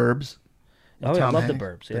see the Burbs? Oh, yeah, I Tom love the Hanks?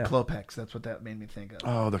 Burbs. The Yeah. Klopex. That's what that made me think of.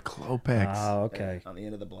 Oh, the Klopex. Oh, okay. On the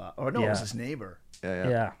end of the block. Or no, it was Yeah. his neighbor.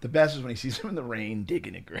 Yeah. The best is when he sees him in the rain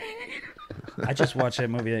digging a grave. I just watched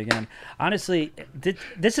that movie again. Honestly,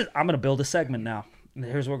 this is. I'm going to build a segment now.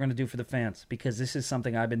 Here's what we're going to do for the fans because this is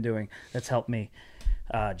something I've been doing that's helped me,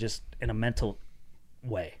 just in a mental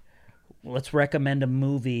way. Let's recommend a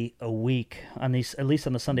movie a week on these, at least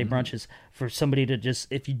on the Sunday brunches, for somebody to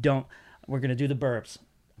just. If you don't, we're going to do The Burbs.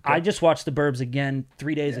 I just watched The Burbs again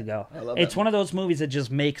 3 days ago. I love It's that one of those movies that just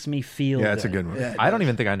makes me feel. Yeah, it's a good good one. Yeah. I don't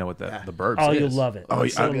even think I know what the Burbs Oh, is. you'll love it. Oh,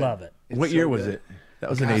 You'll yeah. love it. What It's year so was good. it? That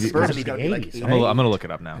was an God, 80. Burbs gotta be gotta the like 80s, right? I'm gonna look it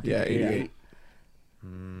up now. Yeah, 88.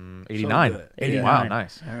 89. good. 89. Wow,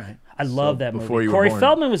 nice. All right. I love that movie. before you were Corey born.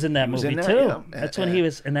 Feldman was in that was movie in too. there, yeah. That's when he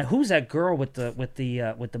was. And who's that girl with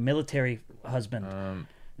the military husband?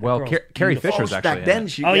 Well, girl's Carrie beautiful. Fisher's actually back in then it.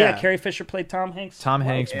 she. Oh yeah, Carrie Fisher played Tom Hanks. Tom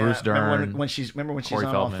Hanks, Yeah, Bruce Dern. Remember when she's Corey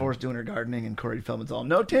on Feldman. all fours doing her gardening and Corey Feldman's all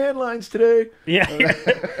no tan lines today. Yeah,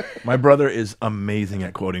 My brother is amazing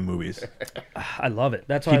at quoting movies. I love it.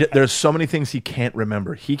 That's why. There's so many things he can't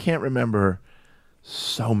remember. He can't remember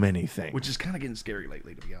so many things. Which is kind of getting scary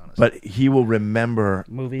lately, to be honest. But he will remember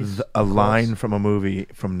Movies, a line from a movie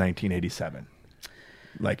from 1987.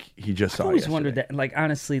 Like he just saw I always yesterday. wondered that. Like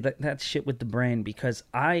honestly, that shit with the brain because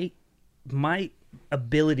my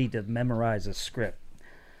ability to memorize a script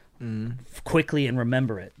quickly and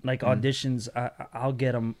remember it. Like auditions, I'll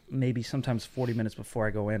get them maybe sometimes 40 minutes before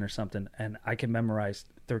I go in or something, and I can memorize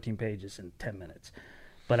 13 pages in 10 minutes.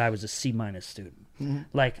 But I was a C- student.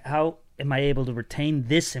 Like, how am I able to retain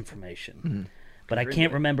this information? But I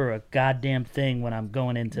can't remember a goddamn thing when I'm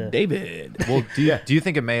going into David. Well, do you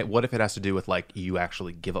think it may? What if it has to do with like you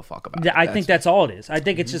actually give a fuck about it? I think that's all it is. I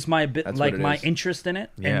think it's just my what like it my is. interest in it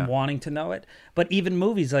Yeah. and wanting to know it. But even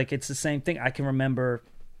movies, like it's the same thing. I can remember.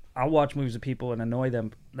 I'll watch movies with people and annoy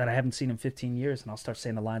them that I haven't seen in 15 years, and I'll start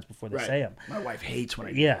saying the lines before they say them. My wife hates when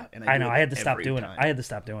I do Yeah, that, and I do know. it I had to stop every doing time. it. I had to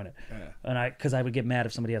stop doing it, and because I would get mad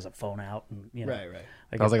if somebody has a phone out, and Right.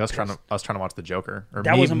 I was like, I was trying to watch The Joker. Or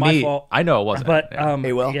That wasn't my fault. I know it wasn't. But yeah.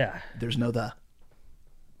 Hey, well, yeah, there's no the.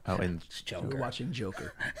 Oh, and it's We're Joker. watching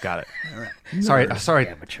Joker. got it. All right. Sorry,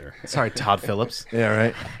 Amateur. sorry, Todd Phillips. Yeah,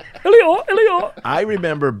 right. Elio. I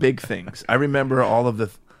remember big things. I remember all of the,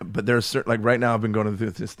 but there's certain, like right now I've been going through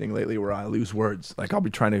this thing lately where I lose words. Like I'll be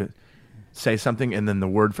trying to say something and then the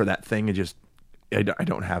word for that thing, I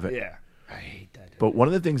don't have it. Yeah. I hate that. But one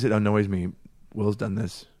of the things that annoys me, Will's done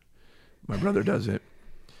this, my brother does it,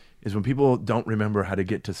 is when people don't remember how to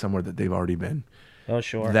get to somewhere that they've already been. Oh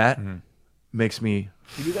sure. That makes me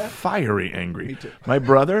fiery angry. Me too. My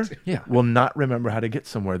brother Yeah. will not remember how to get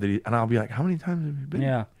somewhere and I'll be like, how many times have you been?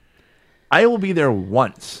 Yeah. I will be there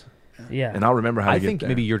once Yeah. and I'll remember how to I get think there.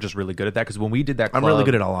 maybe you're just really good at that because when we did that club, I'm really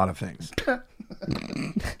good at a lot of things.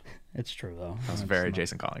 It's true though. That's very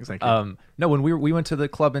Jason Collins. Thank you. No, when we went to the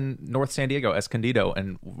club in North San Diego, Escondido,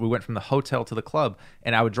 and we went from the hotel to the club,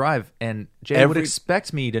 and I would drive, and Jay would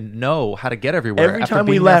expect me to know how to get everywhere. Every after time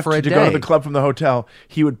we being there left for a to day. go to the club from the hotel,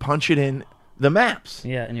 he would punch it in the maps.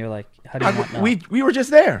 Yeah, and you're like, how do you not know? We were just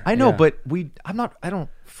there. I know, Yeah. but I'm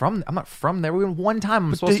not from there. We went one time.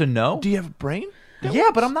 I'm supposed to know. Do you have a brain?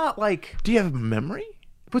 Yeah, but I'm not like. Do you have memory?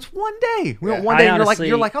 But it's one day. We went Yeah. one I day. And honestly-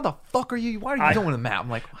 you're like, how the fuck are you? Why are you doing a map? I'm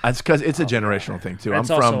like, That's because it's a generational thing too. That's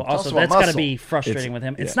I'm from also a that's got to muscle. be frustrating It's- with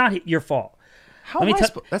him. It's yeah. not your fault. how Let me am I tell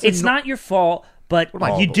spo- that's it's a- not your fault, but am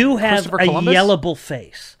I, you do have Christopher a Columbus? yellable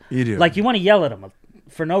face. You do. Like you want to yell at him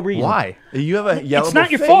for no reason. Why? You have a yellow It's not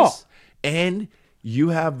your face, fault. and you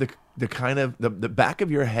have the kind of the back of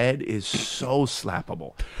your head is so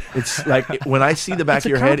slappable. It's like when I see the back It's of a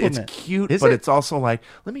your head, it's compliment. cute, Is but it? it's also like,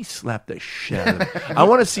 let me slap the shit out of it. I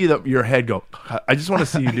want to see your head go. I just want to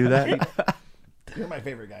see you do that. You're my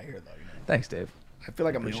favorite guy here, though. You know? Thanks, Dave. I feel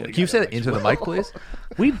like I'm the only Can you guy say that that into the mic, please?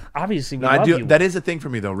 We obviously we No, I love do. you. That is a thing for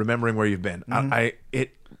me though. Remembering where you've been.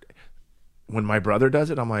 When my brother does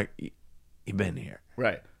it, I'm like, you've been here.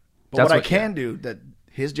 Right. But That's what I what- can do that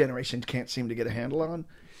his generation can't seem to get a handle on,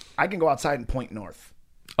 I can go outside and point north.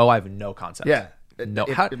 Oh, I have no concept. Yeah. No.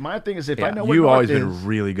 If my thing is, if I Yeah. know where You've north always is, been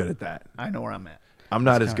really good at that. I know where I'm at. I'm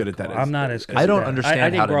not as good at that. I'm not as good. I at don't that. understand I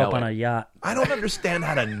didn't how to grow know up on it. a yacht. I don't understand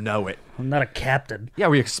how to know it. I'm not a captain. Yeah, are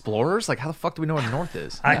we explorers? Like, how the fuck do we know where the north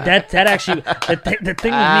is? That actually the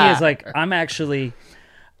thing with me is like I'm actually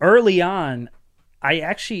early on.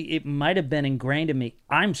 It might have been ingrained in me.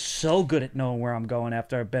 I'm so good at knowing where I'm going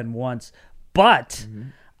after I've been once, but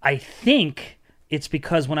I think it's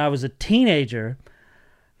because when I was a teenager,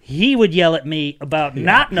 he would yell at me about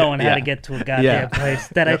not knowing how to get to a goddamn Yeah. place.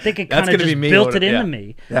 That I think it That's kind of gonna be just me built when- it into yeah.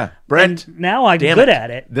 me. Yeah, Brent. And now I'm damn good it. at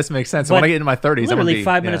it. This makes sense. But When I get into my 30s, I'm literally gonna be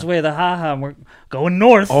 5 minutes away of the haha, and we're going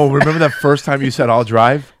north. Oh, remember that first time you said I'll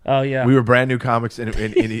drive? Oh, yeah. We were brand new comics, and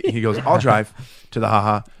he goes, I'll drive to the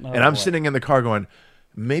haha. And I'm boy. sitting in the car going,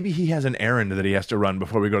 maybe he has an errand that he has to run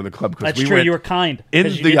before we go to the club. Because That's we true. went You were kind in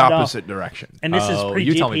 'cause you the didn't know. opposite direction. And this Oh, is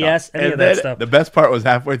you tell me pre-GPS, any And of that then stuff. the best part was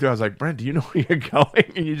halfway through, I was like, Brent, do you know where you're going?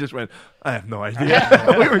 And you just went, I have no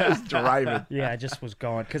idea. We were just driving. Yeah, I just was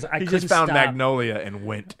going because I He couldn't just found stop Magnolia and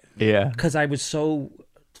went. Yeah. because I was so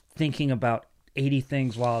thinking about 80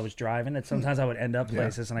 things while I was driving that sometimes I would end up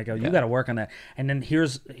places and I go, you got to work on that. And then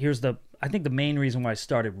here's the I think the main reason why I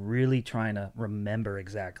started really trying to remember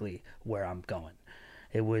exactly where I'm going.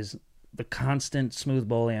 It was the constant smooth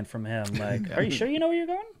bullying from him. Like, are you sure you know where you're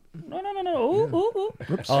going? No. Ooh, ooh,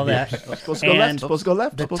 ooh. All that. Supposed to go left. And Supposed to go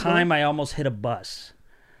left. The supposed to go time I almost hit a bus.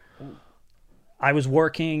 I was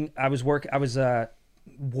working. I was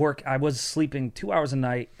sleeping 2 hours a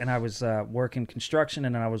night, and I was working construction,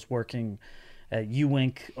 and then I was working at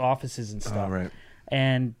U-Wink offices and stuff, right.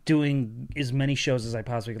 and doing as many shows as I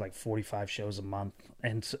possibly could, like 45 shows a month,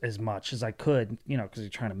 and as much as I could, because you're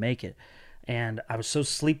trying to make it. And I was so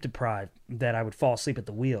sleep deprived that I would fall asleep at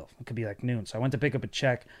the wheel. It could be like noon. So I went to pick up a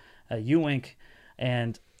check at U-Wink,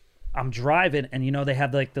 and I'm driving, and they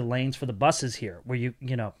have like the lanes for the buses here, where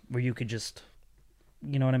you could just,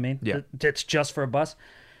 you know what I mean? Yeah. It's just for a bus.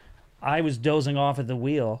 I was dozing off at the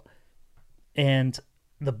wheel, and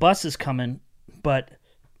the bus is coming, but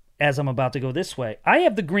as I'm about to go this way. I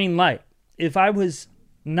have the green light. If I was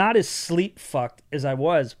not as sleep fucked as I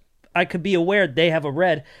was, I could be aware they have a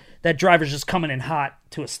red. That driver's just coming in hot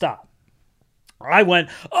to a stop. I went,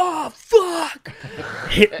 oh, fuck!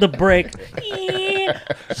 Hit the brake.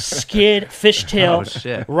 Skid, fishtail. Oh,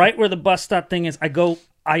 shit. Right where the bus stop thing is.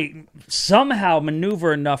 I somehow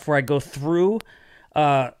maneuver enough where I go through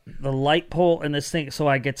the light pole and this thing, so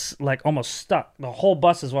I get like almost stuck. The whole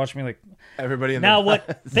bus is watching me like... Everybody in Now, the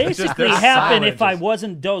what basically they're happened silent, if I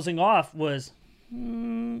wasn't dozing off was...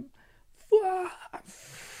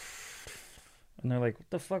 And they're like, what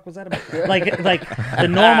the fuck was that about? like the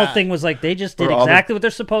normal thing was like they just did exactly what they're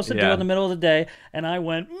supposed to do in the middle of the day, and I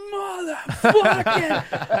went, motherfucker!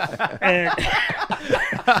 And,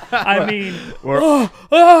 I mean,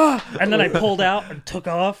 and then I pulled out and took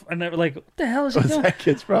off, and they were like, what the hell is he doing? that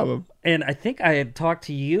kid's problem. And I think I had talked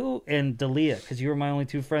to you and Dalia, because you were my only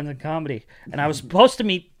two friends in comedy, and I was supposed to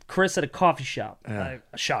meet Chris at a coffee shop. A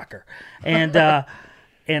shocker.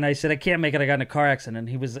 And I said, I can't make it. I got in a car accident. And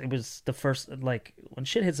it was the first, like, when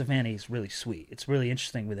shit hits the fan, he's really sweet. It's really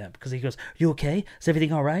interesting with him because he goes, you okay? Is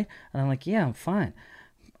everything all right? And I'm like, yeah, I'm fine.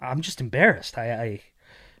 I'm just embarrassed. I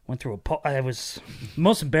went through it was the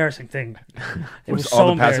most embarrassing thing. It was so all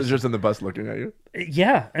the embarrassing. passengers in the bus looking at you?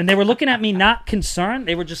 Yeah. And they were looking at me not concerned.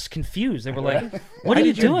 They were just confused. They were like, what are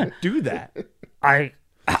you doing? Do that. It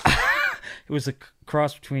was a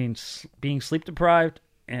cross between being sleep deprived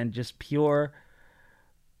and just pure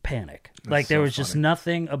panic. Like there was just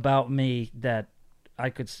nothing about me that I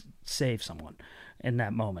could save someone in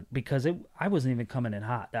that moment because I wasn't even coming in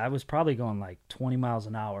hot. I was probably going like 20 miles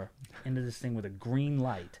an hour into this thing with a green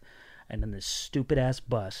light, and then this stupid ass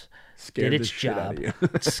bus did its job.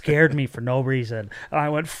 It scared me for no reason. And I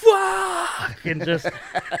went fuck, and just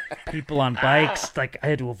people on bikes, like I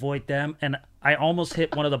had to avoid them, and I almost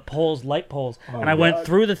hit one of the light poles, and I went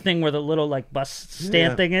through the thing where the little like bus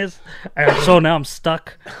stand thing is. And so now I'm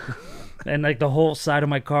stuck, and like the whole side of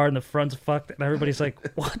my car and the front's fucked, and everybody's like,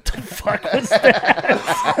 "What the fuck was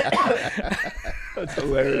that?" That's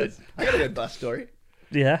hilarious. I got a good bus story.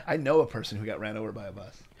 Yeah, I know a person who got ran over by a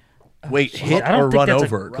bus. Wait, hit I don't or think run that's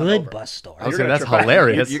over? a good bus story. I was You're gonna gonna say, that's trip.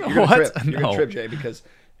 hilarious. You're What? gonna trip. You're No. gonna trip, Jay, because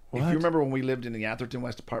if you remember when we lived in the Atherton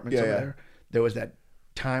West Apartments over there was that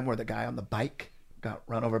time where the guy on the bike got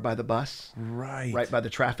run over by the bus. Right by the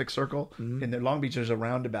traffic circle. In the Long Beach, there's a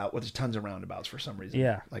roundabout. Well, there's tons of roundabouts for some reason.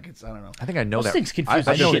 Yeah. Like it's, I don't know. I think I know Those that. things confuse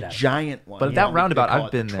I the know shit a out of me. giant one. But that They roundabout, call I've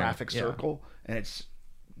it been the there. traffic Yeah. circle, and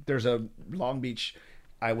there's a Long Beach.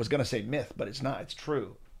 I was gonna say myth, but it's not. It's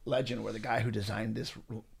true. Legend where the guy who designed this,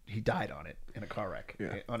 he died on it in a car wreck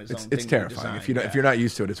on his own. It's thing terrifying. he If you're not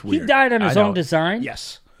used to it, it's He weird. died on his I own know. design.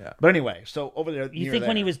 Yes. Yeah. But anyway, so over there, You near think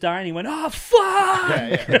when he there- was dying, he went, "Oh fuck!"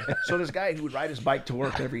 Yeah. So this guy who would ride his bike to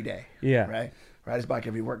work every day. Yeah. Right. Ride his bike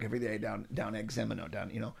every day down Examino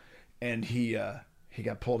down, and he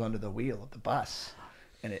got pulled under the wheel of the bus,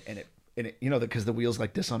 and it because the wheel's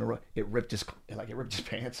like this on the road, it ripped his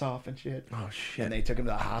pants off and shit. Oh shit! And they took him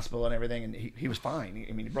to the hospital and everything, and he was fine.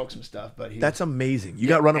 He broke some stuff, but That's amazing. You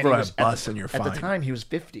got run over by a bus and you're fine. At the time, he was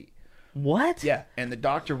 50. What? Yeah, and the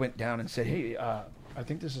doctor went down and said, "Hey, I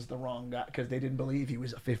think this is the wrong guy," because they didn't believe he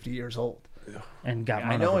was 50 years old. And got I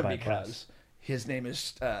run know over him by a because bus. his name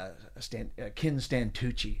is Ken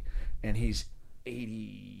Stantucci, and he's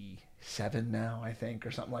 87 now, I think,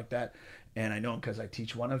 or something like that. And I know him because I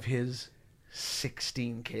teach one of his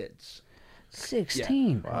 16 kids.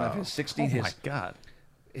 16. One of his 16. Oh my god.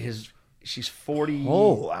 She's 40.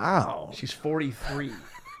 Oh wow! She's 43.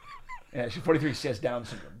 Yeah, she's 43. She has Down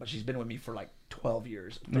syndrome, but she's been with me for like 12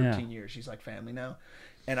 years, 13 years. She's like family now.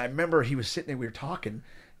 And I remember he was sitting there, we were talking,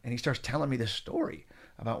 and he starts telling me this story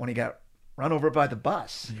about when he got run over by the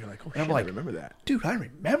bus. And you're like, oh And shit! I remember that. Dude, I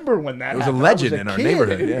remember when that It was a happened. I legend in our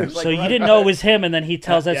neighborhood, It yeah. was like So you right didn't about- know it was him, and then he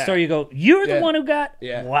tells that Yeah. story. You go, "You're the Yeah. one who got."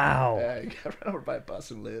 Yeah. Wow. Yeah, he got run over by a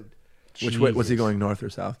bus and lived. Which way was he Jesus. going, north or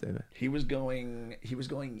south, David? He was going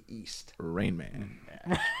east. Rain Man.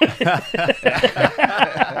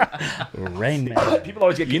 Rain Man. People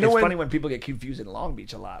always get. You know it's when- funny when people get confused in Long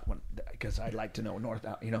Beach a lot, because I like to know north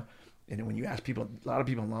out. And when you ask people, a lot of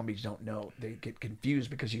people in Long Beach don't know. They get confused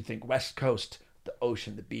because you think West Coast, the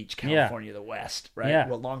ocean, the beach, California, the West, right? Yeah.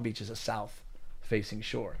 Well, Long Beach is a south-facing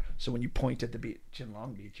shore. So when you point at the beach in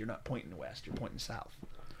Long Beach, you're not pointing west. You're pointing south. But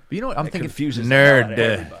you know what I'm It thinking? confuses the hell out of Nerd.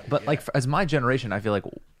 everybody. But like as my generation, I feel like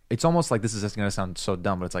it's almost like this is just going to sound so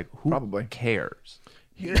dumb, but it's like who Probably. cares?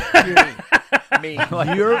 Me.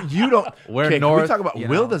 You don't. We're okay, can we north, talk about you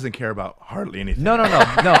Will know. doesn't care about hardly anything. No.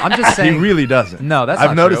 I'm just He saying. really doesn't. No, that's I've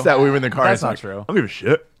not noticed true. that we were in the car. That's and not it's like, true. I don't give a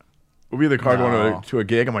shit. We'll be in the car No. going to a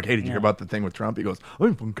gig. I'm like, hey, did you hear about the thing with Trump? He goes, I don't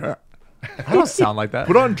even fucking care. I don't sound like that.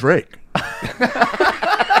 Put on Drake.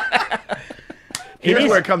 Here's is-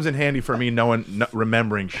 where it comes in handy for me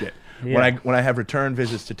remembering shit. Yeah. When I have return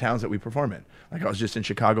visits to towns that we perform in. Like I was just in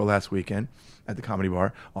Chicago last weekend at the Comedy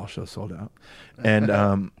Bar. All shows sold out. And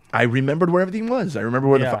I remembered where everything was. I remember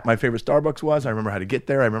where my favorite Starbucks was. I remember how to get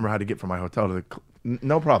there. I remember how to get from my hotel to the...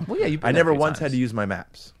 No problem. Well, yeah, you've been I there a never few once times. had to use my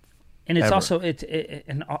maps. And it's Ever. also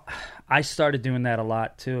and I started doing that a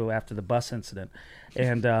lot too after the bus incident,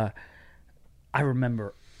 and I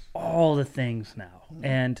remember all the things now,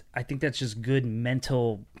 and I think that's just good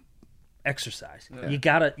mental exercise. Yeah.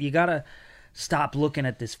 You gotta stop looking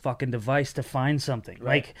at this fucking device to find something.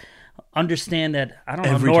 Right. Like understand that I don't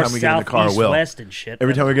Every know north, time we get in the south, car, east, Will. west, and shit.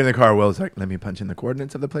 Every time we get in the car, Will's like, let me punch in the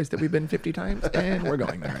coordinates of the place that we've been 50 times, and we're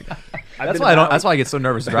going there. That's why That's why I get so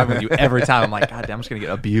nervous driving with you every time. I'm like, God damn, I'm just gonna get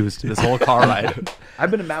abused this whole car ride. I've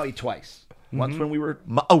been to Maui twice. Once when we were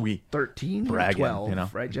Maui. 13 Bragging, or 12, you know?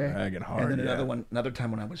 right, Jay? Bragging hard, And then yeah. another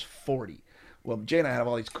time when I was 40. Well, Jay and I have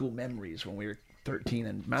all these cool memories when we were 13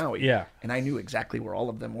 in Maui. Yeah. And I knew exactly where all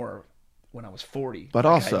of them were when I was 40. But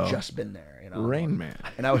Like, also, I had just been there, you know. Rain Man.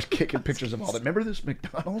 And I was kicking pictures of all that. Remember this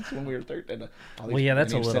McDonald's when we were 13? Well, yeah,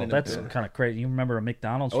 that's that's kind of crazy. You remember a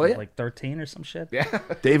McDonald's from yeah? like 13 or some shit? Yeah.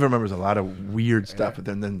 Dave remembers a lot of weird stuff, but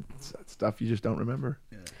then stuff you just don't remember.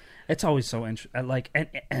 It's always so interesting. Like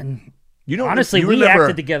and You don't honestly, you we remember,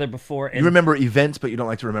 acted together before. And You remember events, but you don't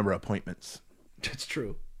like to remember appointments. It's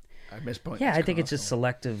true. I miss points. yeah, I think it's just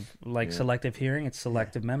selective, selective hearing. It's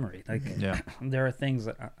selective memory. Like, there are things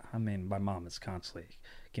that I mean, my mom is constantly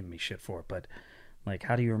giving me shit for it, but like,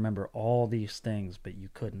 how do you remember all these things, but you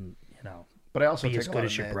couldn't, But I also be take as a good lot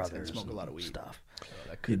as of your meds brothers and smoke a lot of weed. stuff. So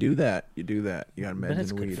that You do that. You got meds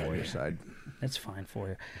it's and good weed for on your you. side. It's fine for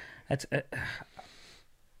you. That's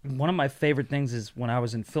one of my favorite things is when I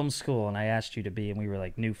was in film school and I asked you to be, and we were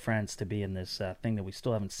like new friends to be in this thing that we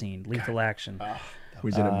still haven't seen, Lethal Action.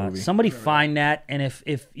 Who's in a movie? Somebody find that, and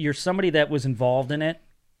if you're somebody that was involved in it,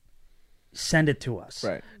 send it to us,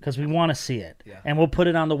 Right? Because we want to see it, and we'll put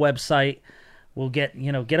it on the website. We'll get a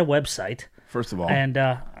website First of all, and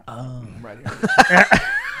right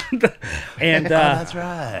here. and That's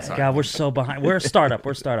right. God, we're so behind. We're a startup.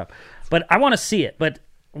 But I want to see it. But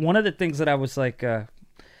one of the things that I was like, I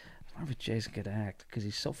wonder if Jason could act because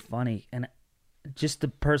he's so funny, and just the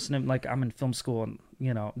person like I'm in film school and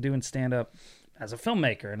doing stand up as a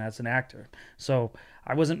filmmaker and as an actor. So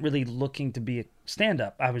I wasn't really looking to be a stand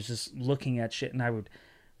up. I was just looking at shit, and I would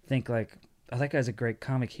think like, oh, that guy's a great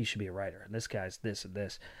comic. He should be a writer. And this guy's this and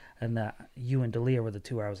this. And you and D'Elia were the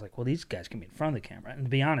two where I was like, well, these guys can be in front of the camera. And to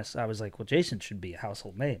be honest, I was like, well, Jason should be a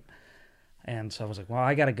household name. And so I was like, well,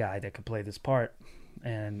 I got a guy that could play this part.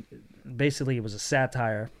 And basically it was a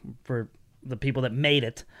satire for the people that made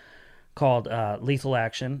it called Lethal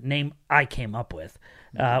Action, name I came up with,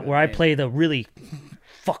 where I play the really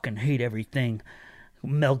fucking hate everything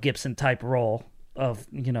Mel Gibson type role of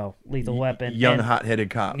Lethal Weapon, young and, hot-headed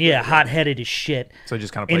cop. yeah, hot-headed as shit. So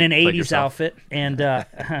just kind of in an played 80s yourself. outfit, and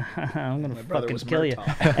I'm gonna brother fucking was kill you.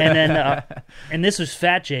 Murtaugh. And then and this was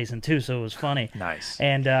Fat Jason too, so it was funny. Nice.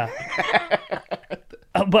 And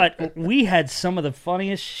but we had some of the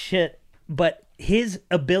funniest shit. But his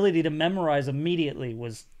ability to memorize immediately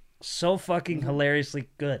was so fucking hilariously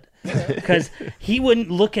good because he wouldn't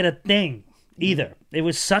look at a thing either. It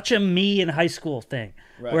was such a me in high school thing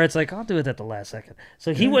where it's like, I'll do it at the last second.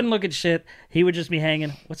 So he wouldn't look at shit. He would just be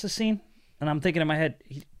hanging. What's the scene? And I'm thinking in my head,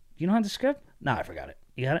 you don't have the script? No, I forgot it.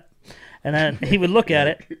 You got it? And then he would look at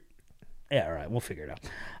it. Yeah, all right, we'll figure it out.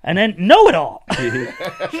 And then know it all.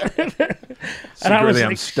 Secretly,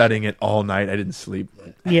 I'm studying it all night. I didn't sleep.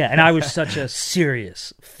 Yeah, and I was such a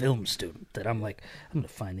serious film student that I'm like, I'm going to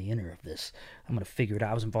find the inner of this. I'm going to figure it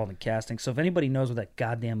out. I was involved in casting. So if anybody knows what that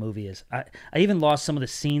goddamn movie is, I even lost some of the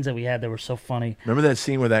scenes that we had that were so funny. Remember that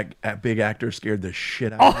scene where that big actor scared the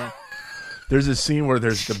shit out of me? There's a scene where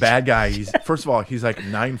there's the bad guy. First of all, he's like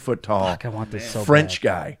 9 foot tall. Fuck, I want this so French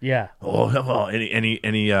bad. guy. Yeah. Oh, come on. Any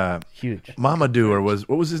Huge. Mamadou, or what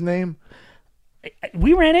was his name?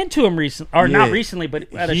 We ran into him recently, or Yeah. not recently,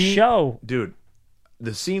 but at a show. Dude,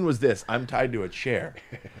 the scene was this. I'm tied to a chair,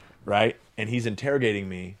 right? And he's interrogating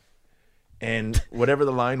me. And whatever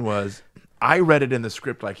the line was, I read it in the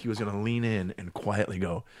script like he was going to lean in and quietly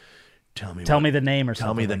go, Tell me the name or Tell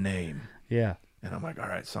something. me the name. Yeah. And I'm like, all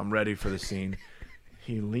right, so I'm ready for the scene.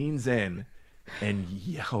 He leans in and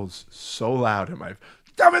yells so loud at my,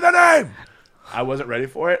 Tell me the name! I wasn't ready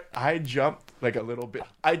for it. I jumped like a little bit.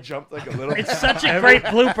 It's such a great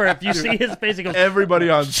blooper. If you see his face, he goes, Everybody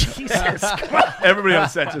on Jesus Christ. everybody on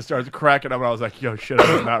set just starts cracking up. And I was like, yo, shit,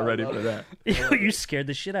 I was not ready for that. You scared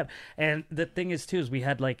the shit out. And the thing is, too, is we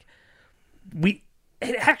had like,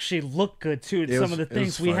 it actually looked good too. Some of the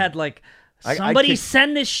things we fun. had, like I somebody kicked-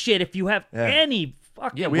 send this shit if you have any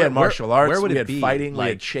fucking. Yeah, We had martial arts. where would we it had be? fighting. We Like-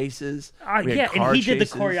 had chases. we had yeah, car and he did the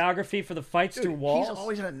chases. choreography for the fights through walls. He's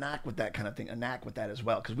always in a knack with that kind of thing, a knack with that as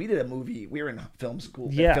well. Because we did a movie, we were in film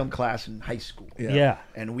school, film class in high school. Yeah.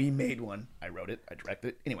 And we made one. I wrote it, I directed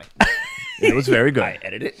it. Anyway, It was very good. I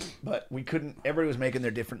edited it, but we couldn't. Everybody was making their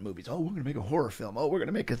different movies. Oh, we're going to make a horror film. Oh, we're going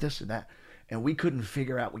to make a this and that. And we couldn't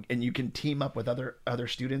figure out. And you can team up with other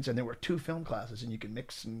students, and there were 2 film classes, and you can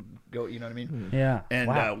mix and go. You know what I mean? Yeah.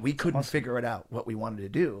 And we couldn't figure it out what we wanted to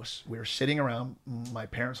do. So we were sitting around my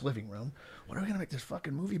parents' living room. What are we going to make this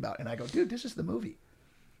fucking movie about? And I go, dude, this is the movie.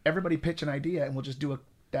 Everybody pitch an idea, and we'll just do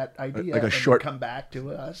that idea, like a and short. come back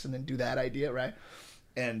to us, and then do that idea, right?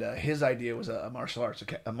 And his idea was a martial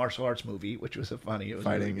arts movie, which was funny. It was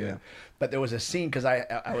Fighting, really good. yeah. But there was a scene because I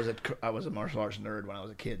was a martial arts nerd when I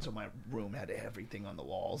was a kid, so my room had everything on the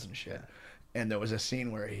walls and shit. And there was a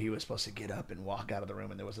scene where he was supposed to get up and walk out of the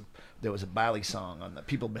room, and there was a Bali song on the.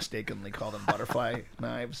 People mistakenly call them butterfly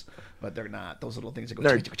knives, but they're not. Those little things that go.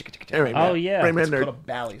 Nerd. Oh, yeah. Rain Man It's called a nerd.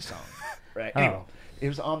 Bali song, right? Oh. Anyway, it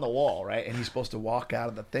was on the wall, right? And he's supposed to walk out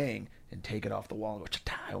of the thing and take it off the wall and go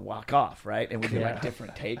cha-ta and walk off, right? And we did like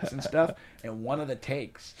different takes and stuff. And one of the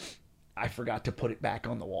takes, I forgot to put it back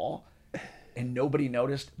on the wall. And nobody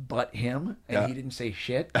noticed but him, and he didn't say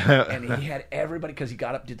shit. And he had everybody, because he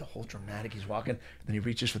got up, did the whole dramatic. He's walking, then he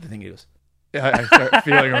reaches for the thing. He goes, I start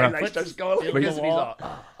feeling around. and I starts going like this, and he's all,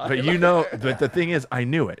 But you know, but the thing is, I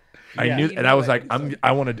knew it. I knew, he and knew I was it. like, I'm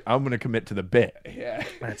going to commit to the bit. yeah,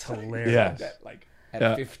 That's hilarious. Yeah. that, like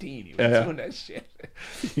at 15, he was doing that shit.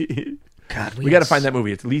 God, We got to find that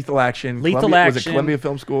movie. It's Lethal Action. Lethal Columbia, Was it Action. Columbia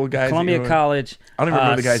Film School guys? Columbia College. I don't even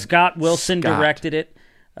remember the guy's Scott Wilson Scott. directed it.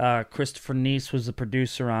 Christopher Neese was the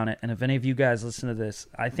producer on it. And if any of you guys listen to this,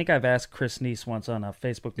 I think I've asked Chris Neese once on a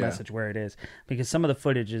Facebook message where it is, because some of the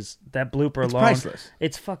footage is that blooper alone. priceless.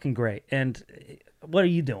 It's fucking great. And what are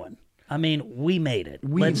you doing? I mean, we made it.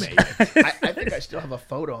 We made it. I think I still have a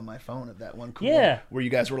photo on my phone of that one. Cool Yeah. where you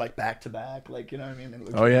guys were like back to back, like, you know what I mean? It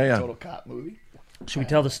looked Oh, like yeah, a yeah. total cop movie. Should we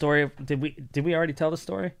tell the story? Did we already tell the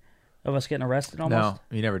story of us getting arrested almost?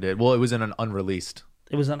 No, you never did. Well, it was in an unrunreleased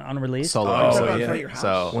It was an unreleased. solo. Oh, so in front yeah. of your house.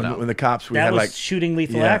 So When, no. when the cops, we That had was like, shooting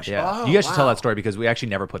Lethal Yeah. Action. Yeah, Oh, you guys should tell wow. that story because we actually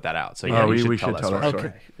never put that out. So Oh, you we should should tell that tell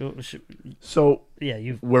story. that Okay. so Yeah,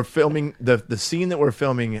 you. we're filming the scene that we're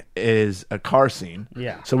filming is a car scene.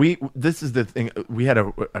 Yeah. So this is the thing. We had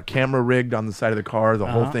a camera rigged on the side of the car, the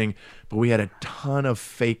whole thing, but we had a ton of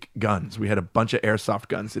fake guns. We had a bunch of airsoft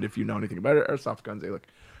guns that, if you know anything about it, airsoft guns, they look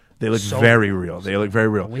So very real. They look very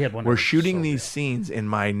real. We had one that We're was shooting so these scenes in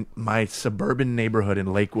my suburban neighborhood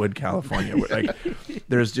in Lakewood, California. Where, like,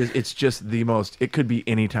 it's just the most. It could be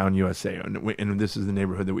any town USA, and this is the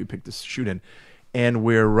neighborhood that we picked to shoot in. And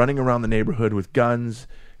we're running around the neighborhood with guns.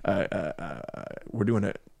 We're doing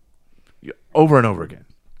it over and over again.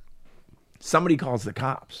 Somebody calls the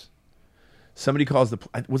cops. Somebody calls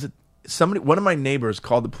one of my neighbors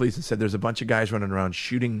called the police and said there's a bunch of guys running around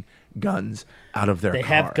shooting guns out of their They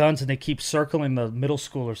car. have guns and they keep circling the middle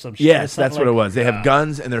school or some shit. Yes, It's not that's what like- it was. They have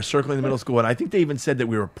guns and they're circling the middle school, and I think they even said that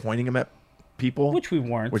we were pointing them at people, Which we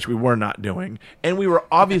weren't. which we were not doing, and we were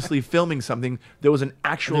obviously filming something. There was an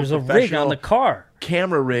actual There's a rig professional on the car.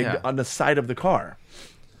 camera rigged Yeah. on the side of the car.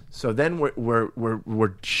 So then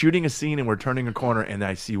we're shooting a scene and we're turning a corner, and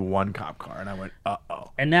I see one cop car, and I went,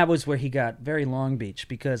 uh-oh. And that was where he got very Long Beach,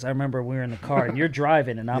 because I remember we were in the car and you're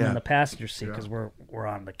driving and I'm Yeah. in the passenger seat because we're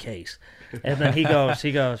on the case. And then he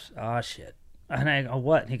goes, oh shit. And I go,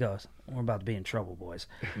 what? And he goes, we're about to be in trouble, boys.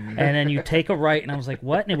 And then you take a right, and I was like,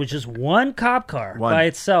 what? And it was just one cop car One. by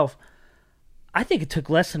itself. I think it took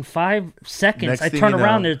less than 5 seconds. Next I thing turn you know,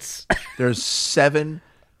 around, it's There's 7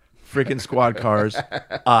 freaking squad cars,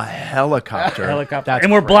 a helicopter, helicopter. That's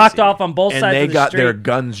And we're crazy. blocked off on both and sides they of the got street. their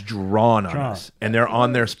guns drawn on us, and they're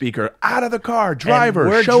on their speaker, out of the car, driver, And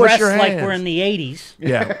we're show dressed us your hands. like we're in the 80s.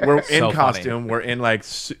 Yeah, we're in So funny. costume. We're in like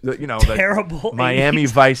the Terrible Miami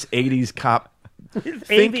 80s. Vice 80s cop.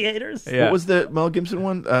 Aviators. Yeah. What was the Mel Gibson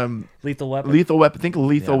one? Lethal Weapon. Lethal Weapon. Think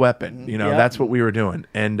Lethal Weapon. You know, Yeah. that's what we were doing.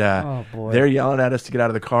 And Oh, boy. they're yelling at us to get out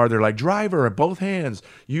of the car. They're like, driver, both hands.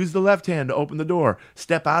 Use the left hand to open the door.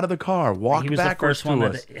 Step out of the car. Walk He was the backwards first one to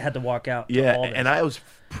that us. had to walk out. to Yeah, all this. and I was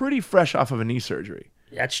pretty fresh off of a knee surgery.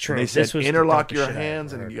 That's true. They said, This was the interlock dopest your shit I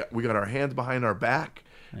hands, ever and heard. we got our hands behind our back,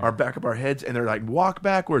 our back of our heads, and they're like, walk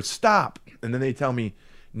backwards, stop. And then they tell me,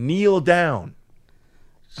 kneel down.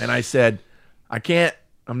 And I said, I can't.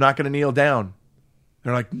 I'm not going to kneel down.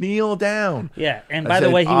 They're like, kneel down. Yeah, and I by the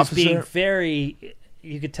said, way, he "Officer," was being very,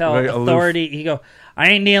 you could tell, Very aloof. authority. He go,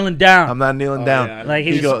 I ain't kneeling down. I'm not kneeling down. yeah, I Like,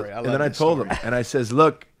 know he this goes- story. I and love then I this told story. him, and I says,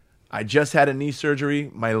 look, I just had a knee surgery.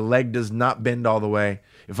 My leg does not bend all the way.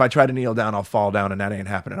 If I try to kneel down, I'll fall down, and that ain't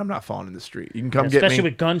happening. I'm not falling in the street. You can come get me. Especially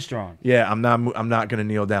with guns drawn. Yeah, I'm not going to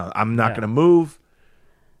kneel down. I'm not going to move.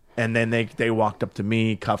 And then they walked up to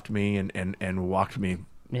me, cuffed me, and walked me.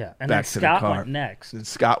 Yeah, and back then to the Scott car. went next. And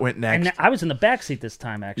Scott went next. And I was in the back seat this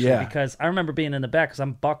time, actually, Yeah. because I remember being in the back because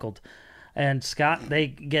I'm buckled. And Scott, they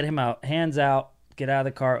get him out, hands out, get out of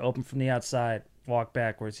the car, open from the outside, walk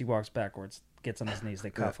backwards. He walks backwards, gets on his knees, they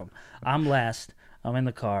cuff him. I'm last. I'm in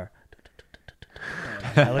the car.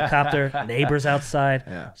 Helicopter, neighbors outside.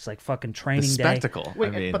 Yeah. It's like fucking The training day. spectacle.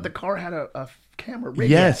 Wait, I mean, but the car had a camera rig.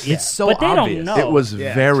 Yes. it's so But they obvious. don't know. It was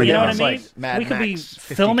Yeah. very You know what I It's mean? like Mad We could be Max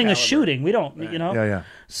 50 filming a caliber. shooting. We don't, you know? Yeah.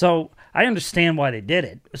 So I understand why they did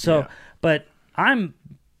it. So, but I'm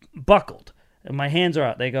buckled and my hands are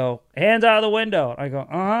out. They go, hands out of the window. I go,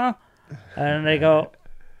 uh-huh. And they go,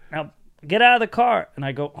 now get out of the car. And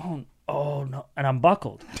I go, oh no. And I'm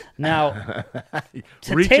buckled. Now,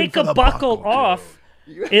 to Reaching take for a the buckle buckle, off,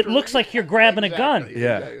 it looks like you're grabbing a gun.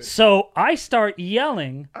 Yeah. So I start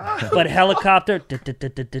yelling, but helicopter,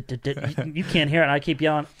 you can't hear it. And I keep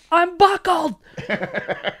yelling, I'm buckled.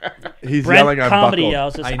 He's Brent yelling, I'm comedy buckled.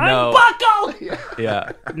 yells, I I'm know. buckled.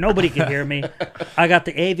 Yeah. Nobody can hear me. I got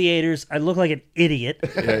the aviators. I look like an idiot.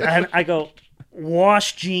 And I go,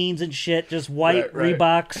 wash jeans and shit, just white Right.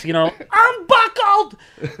 Reeboks, you know, I'm buckled.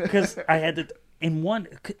 Because I had to,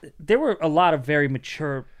 there were a lot of very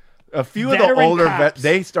mature. A few of the Veteran older cops.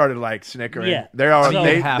 they started like snickering. Yeah. They are So-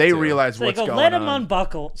 You have they to. realize So they what's go, going let on. him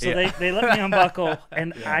unbuckle. So Yeah. they let me unbuckle,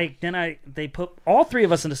 and they put all three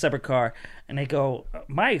of us in a separate car, and they go.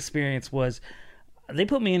 My experience was, they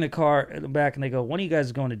put me in the car in the back, and they go, "One of you guys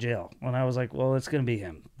is going to jail." And I was like, "Well, it's going to be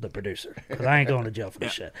him, the producer, because I ain't going to jail for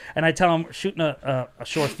this shit." And I tell him, shooting a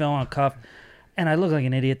short film on cuff, and I look like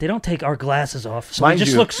an idiot. They don't take our glasses off, so Mind we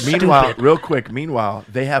just you, look meanwhile, stupid. real quick, meanwhile,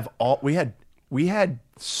 they have all we had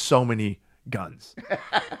so many guns,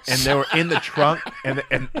 and they were in the trunk, and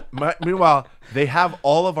meanwhile they have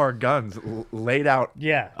all of our guns laid out.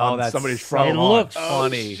 Yeah. on that's somebody's so front It lawn. looks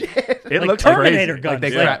funny. It like looks Terminator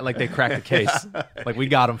crazy. guns. Like they cracked the case. Like we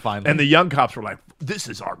got him finally. And the young cops were like, "This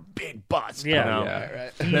is our big bust." Yeah. you know? Yeah.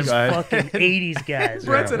 These Guys. fucking 80s guys.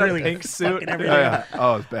 Brent's are in a really pink suit. fucking everything Yeah, up. yeah.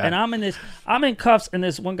 Oh, it's bad. And I'm in cuffs, and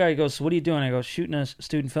this one guy goes, "What are you doing?" I go, "Shooting a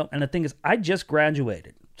student film." And the thing is, I just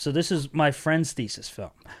graduated, so this is my friend's thesis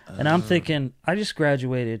film, and I'm thinking, I just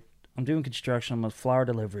graduated. I'm doing construction. I'm a flower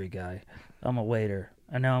delivery guy. I'm a waiter,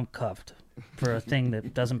 and now I'm cuffed for a thing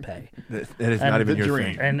that doesn't pay. That is And not even the your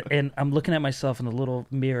dream. thing. And I'm looking at myself in the little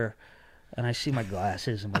mirror, and I see my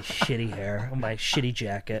glasses and my shitty hair and my shitty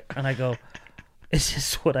jacket, and I go, "Is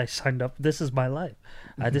this what I signed up? This is my life.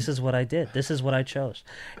 This is what I did. This is what I chose."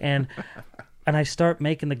 And I start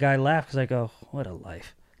making the guy laugh because I go, "What a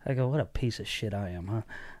life." I go, "What a piece of shit I am, huh?"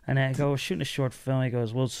 And I go, "Shooting a short film." He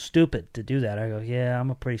goes, "Well, it's stupid to do that." I go, "Yeah, I'm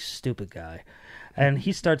a pretty stupid guy." And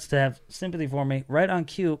he starts to have sympathy for me. Right on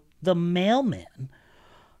cue, the mailman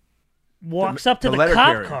walks up to the letter cop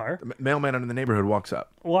carrier, car, the mailman in the neighborhood walks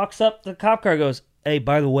up. the cop car, goes, "Hey,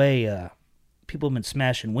 by the way, people have been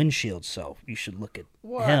smashing windshields, so you should look at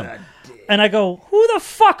him." And I go, "Who the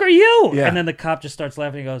fuck are you?" Yeah. And then the cop just starts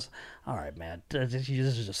laughing. He goes, "All right, man, this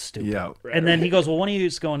is just stupid." Yeah. And then he goes, "Well, one of you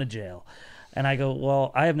is going to jail." And I go,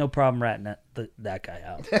 "Well, I have no problem ratting that guy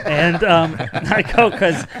out." And I go,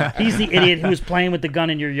 because he's the idiot who was playing with the gun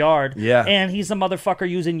in your yard. Yeah. And he's the motherfucker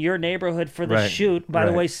using your neighborhood for the Right. shoot. By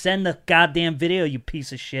the Right. way, send the goddamn video, you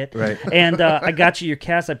piece of shit. Right. And I got you your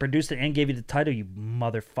cast. I produced it and gave you the title, you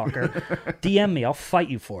motherfucker. DM me. I'll fight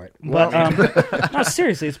you for it. But no,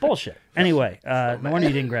 seriously, it's bullshit. Anyway, no wonder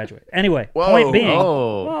you didn't graduate. Anyway, point being.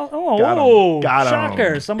 Oh. Got him.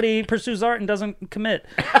 Shocker. Somebody pursues art and doesn't commit.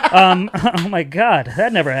 Oh my God,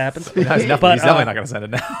 that never happens. He's definitely, But, he's definitely not going to send it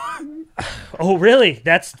now. Oh, really?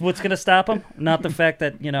 That's what's going to stop him? Not the fact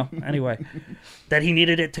that, anyway, that he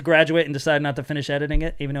needed it to graduate and decided not to finish editing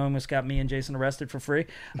it, even though he almost got me and Jason arrested for free.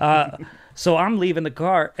 So I'm leaving the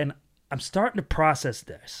car, and I'm starting to process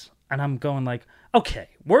this. And I'm going like, okay,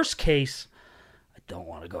 worst case, I don't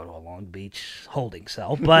want to go to a Long Beach holding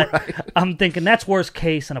cell, but I'm thinking that's worst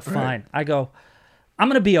case and a fine. I go, I'm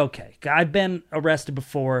going to be okay. I've been arrested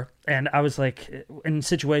before, and I was like, in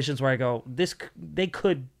situations where I go, they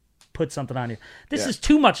could put something on you. This is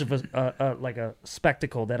too much of a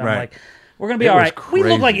spectacle that I'm Right. like, we're going to be It all was right. We look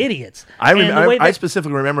crazy. like idiots. I And the way I that-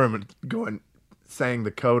 specifically remember him saying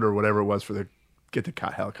the code or whatever it was for get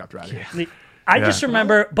the helicopter out of here. I just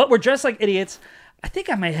remember, but we're dressed like idiots. I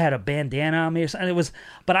think I may have had a bandana on me or something.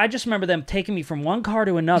 But I just remember them taking me from one car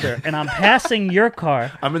to another, and I'm passing your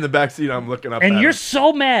car. I'm in the back seat. I'm looking up. And at you're him.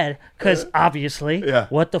 so mad because obviously, Yeah.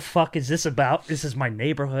 what the fuck is this about? This is my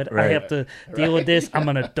neighborhood. I Right. have to deal with this. I'm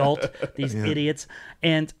an adult. These idiots.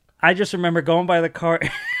 And I just remember going by the car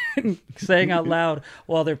and saying out loud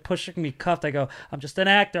while they're pushing me cuffed, I go, I'm just an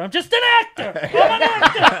actor. I'm just an actor. I'm an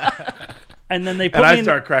actor. And then they put And me I in,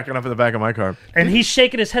 start cracking up in the back of my car. and he's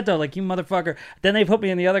shaking his head though, like, you motherfucker. Then they put me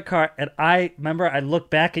in the other car, and I remember I look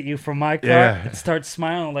back at you from my car Yeah. and start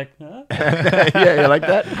smiling like, huh? Yeah, you like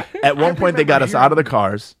that? At one point, they got us out of the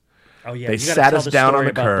cars. Oh yeah, They you gotta sat tell us the down on story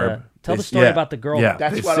the about curb. Tell They- the story yeah. about the girl. Yeah,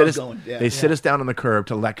 That's they what I sit was us- going. Yeah. They sit us down on the curb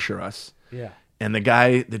to lecture us. Yeah. And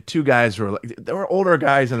the two guys were like, they were older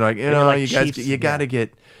guys, and they're like, you know, like you guys, chiefs, you got to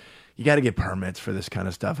get permits for this kind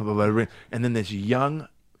of stuff. And then this young,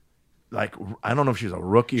 like, I don't know if she was a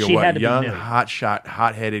rookie or She had what, to be young, new.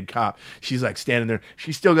 hot-headed cop. She's like standing there.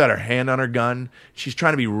 She's still got her hand on her gun. She's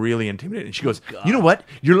trying to be really intimidating. And she goes, you know what?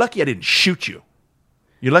 You're lucky I didn't shoot you.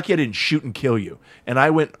 You're lucky I didn't shoot and kill you. And I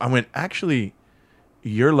went, actually,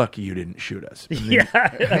 you're lucky you didn't shoot us. And then-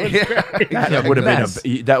 That would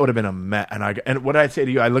have been a mess. And what I'd say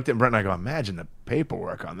to you, I looked at Brent and I go, imagine the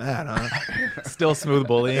paperwork on that, huh? Still smooth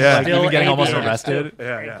bullying. Yeah. Like, Still even getting almost ADHD. arrested.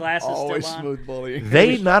 Yeah. Glasses Always still on. smooth bullying.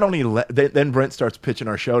 They not only then Brent starts pitching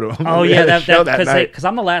our show to him. Oh We yeah, had a show that night. because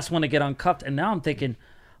I'm the last one to get uncuffed, and now I'm thinking,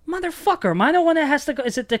 motherfucker, am I the one that has to go?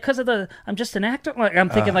 Is it because of I'm just an actor? Like I'm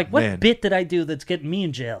thinking, like, what man. bit did I do that's getting me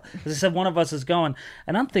in jail? Because I said one of us is going,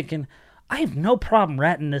 and I'm thinking, I have no problem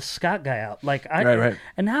ratting this Scott guy out. Like Right.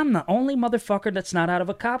 And now I'm the only motherfucker that's not out of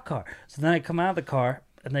a cop car. So then I come out of the car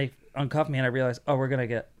and they uncuff me, and I realize, oh, we're gonna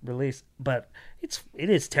get released. But it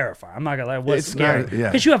is terrifying. I'm not gonna lie, it was It's scary not- yeah.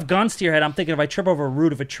 because you have guns to your head. I'm thinking if I trip over a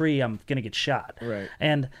root of a tree, I'm gonna get shot. Right.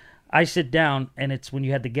 And I sit down, and it's when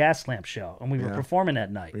you had the gas lamp show, and we were performing that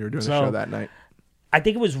night. We were doing So the show that night. I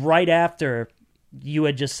think it was right after you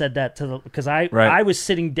had just said that because I Right. was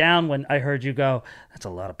sitting down when I heard you go, that's a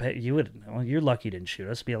lot of you're lucky you didn't shoot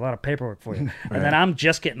us. It'd be a lot of paperwork for you. And then I'm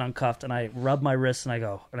just getting uncuffed, and I rub my wrist, and I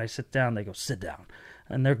go, and I sit down. They go, sit down,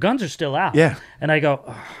 and their guns are still out. Yeah. And I go,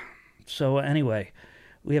 oh. So anyway,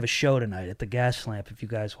 we have a show tonight at the Gas Lamp. If you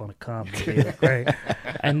guys want to come, it'll be great.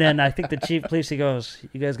 And then I think the chief of police, he goes,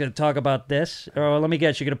 "You guys going to talk about this? Or let me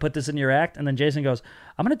guess, you're going to put this in your act?" And then Jason goes,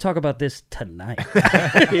 "I'm going to talk about this tonight."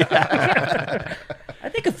 I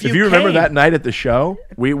think a few. If you remember came. that night at the show,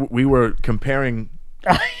 we were comparing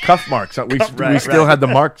cuff marks. We Right, still right. had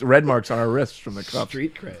the red marks on our wrists from the cuffs.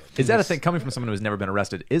 Street cred. Is that a thing coming from someone who's never been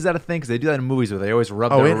arrested? Is that a thing? Because they do that in movies where they always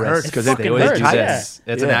rub Oh, their it wrists. hurts 'cause It they fucking always hurts, do yeah. this.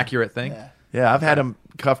 It's an Yeah. accurate thing. Yeah, I've had them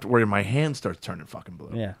cuffed where my hand starts turning fucking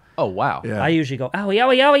blue. Yeah. Oh wow. Yeah. I usually go, owie,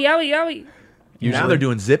 owie, owie, owie, owie. Now they're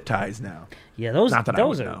doing zip ties now. Yeah, those Not that I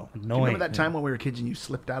those would are know. annoying. Remember that time when we were kids and you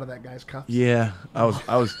slipped out of that guy's cuffs? Yeah, I was.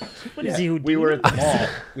 What is he? We were at the mall.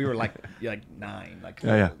 We were like 9, like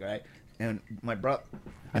Yeah, yeah. right? And my brother.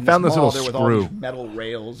 I found this little there with screw. all these metal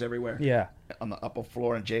rails everywhere. Yeah. On the upper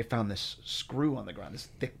floor, and Jay found this screw on the ground, this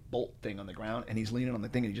thick bolt thing on the ground, and he's leaning on the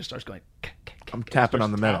thing, and he just starts going. I'm tapping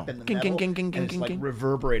on the metal. Tapping the King, king, metal, king, king, and king, it's king, like king.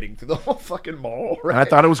 reverberating through the whole fucking mall. Right? And I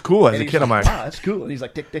thought it was cool as And a he's kid. I'm like, wow, that's cool. And he's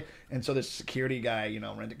like, tick, tick. And so this security guy,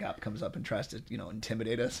 rent a cop, comes up and tries to,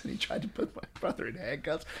 intimidate us. And he tried to put my brother in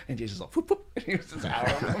handcuffs. And Jason's like, whoop, whoop. And he was just out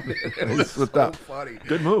of him. It he was slipped so up. funny.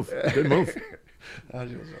 Good move. Good move. That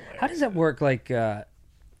was hilarious. How does that work? Like,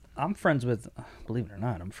 I'm friends with, believe it or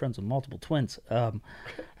not, I'm friends with multiple twins. I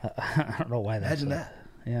don't know why that's Imagine that.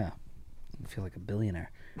 Yeah. I feel like a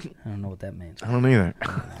billionaire. I don't know what that means. I don't either.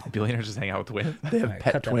 Billionaires just hang out with twins. They have All right,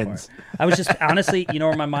 pet cut that twins. part. I was just, honestly, you know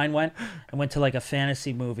where my mind went? I went to like a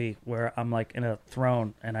fantasy movie where I'm like in a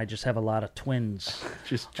throne and I just have a lot of twins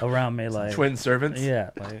Just around me. Like, twin servants.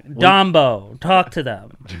 yeah. Like, Dombo, talk to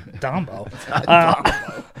them. Dombo.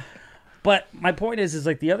 But my point is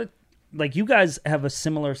like the other, like you guys have a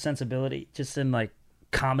similar sensibility just in like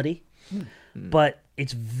comedy, but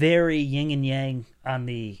it's very yin and yang on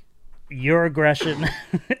your aggression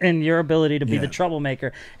and your ability to be Yeah. the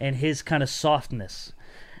troublemaker and his kind of softness.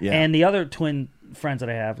 Yeah. And the other twin friends that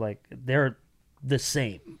I have, like they're the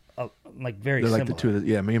same, like very They're similar. like the two of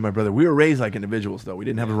the, me and my brother. We were raised like individuals, though. We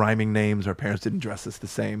didn't have rhyming names. Our parents didn't dress us the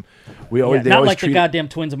same. We always, Yeah, they not always like the treated- goddamn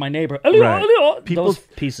twins in my neighbor. Right. People- Those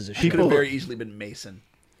pieces of Could shit. have very easily been Mason.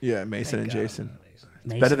 Yeah, Mason and Jason.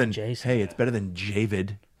 Mason Better than and Jason. Hey, it's better than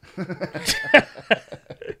Javid.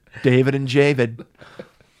 David and Javid.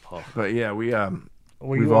 But yeah, we Were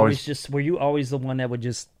we've you always- were you always the one that would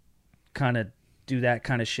just kind of do that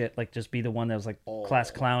kind of shit, like just be the one that was like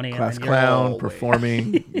class clowny, class and then you're- clown always.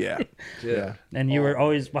 performing. Yeah, yeah. and you were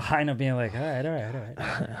always behind him, being like, all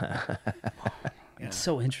right. It's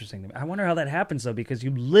so interesting to me. I wonder how that happens, though, because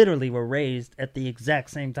you literally were raised at the exact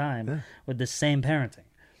same time with the same parenting.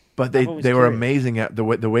 But they were amazing at the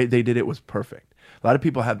way they did it was perfect. A lot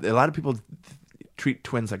of people treat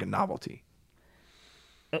twins like a novelty.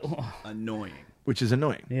 Annoying. Which is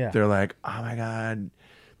annoying. Yeah. They're like, oh my God,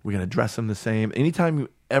 we're going to dress them the same. Anytime you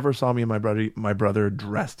ever saw me and my brother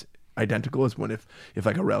dressed identical is when if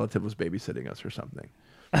like a relative was babysitting us or something.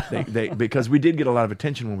 Because we did get a lot of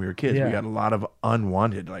attention when we were kids. Yeah. We got a lot of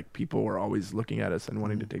unwanted, like people were always looking at us and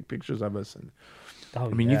wanting to take pictures of us. And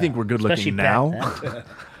you think we're good Especially looking now?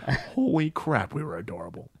 Holy crap, we were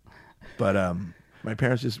adorable. But my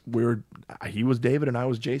parents he was David and I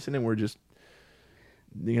was Jason, and we're just,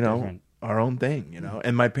 different. Our own thing,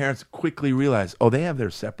 And my parents quickly realized, they have their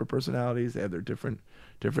separate personalities. They have their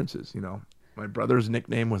differences, My brother's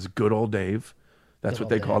nickname was Good Old Dave. That's what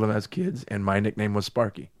they called him as kids. And my nickname was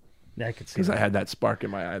Sparky. I could see because I had that spark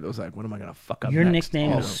in my eye. I was like, "What am I going to fuck up?" Your next?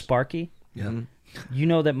 nickname was Sparky. Yeah. Mm-hmm. You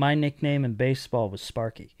know that my nickname in baseball was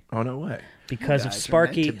Sparky Oh no way! because of guys are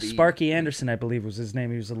meant to Sparky. be. Sparky Anderson, I believe, was his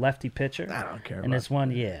name. He was a lefty pitcher. I don't care. And about this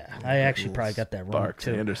one, I actually probably got that wrong Sparks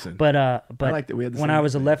too. Anderson. But like that we had the when same I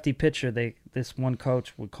was a nickname. lefty pitcher, this one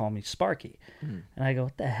coach would call me Sparky, and I go,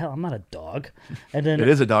 "What the hell? I'm not a dog." And then It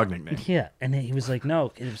is a dog nickname. yeah, and then he was like,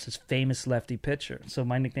 "No, it was this famous lefty pitcher." So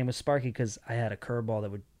my nickname was Sparky because I had a curveball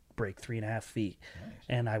that would break 3.5 feet,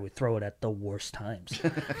 and I would throw it at the worst times.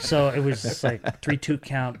 So it was just like 3-2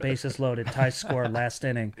 count, bases loaded, tie score, last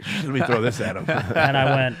inning, Let me throw this at him. and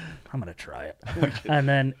I went, "I'm gonna try it," and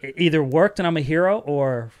then it either worked and I'm a hero,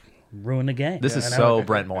 or ruin the game. This is And so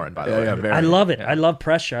Brent Morin, by the way. very. I love it. I love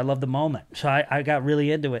pressure. I love the moment. So I got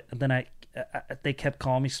really into it. And then they kept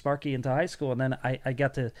calling me Sparky into high school. And then I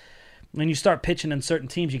got to, when you start pitching in certain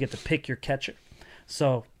teams, you get to pick your catcher.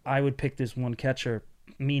 So I would pick this one catcher,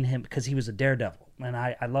 me and him, because he was a daredevil. And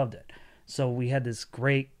I loved it. So we had this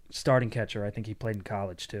great starting catcher. I think he played in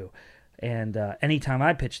college too. And anytime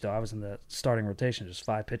I pitched, though, I was in the starting rotation. Just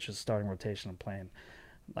 5 pitchers starting rotation. I'm playing,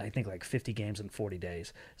 I think, like 50 games in 40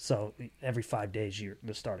 days. So every 5 days, you're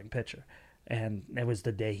the starting pitcher. And it was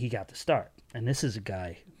the day he got to start. And this is a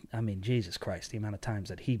guy, I mean, Jesus Christ, the amount of times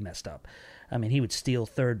that he messed up. I mean, he would steal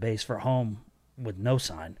third base for home with no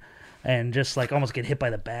sign and just like almost get hit by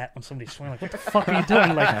the bat when somebody's swinging. Like, what the fuck are you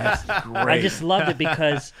doing? Like, I just loved it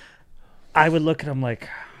because I would look at him like,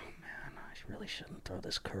 oh, man, I really shouldn't throw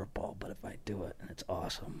this curveball, but if I do it and it's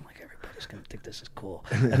awesome, like everybody's going to think this is cool.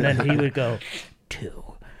 And then he would go, 2,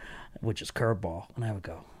 which is curveball. And I would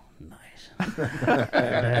go, nice. And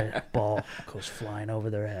that ball goes flying over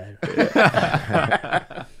their head.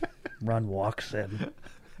 Run walks in.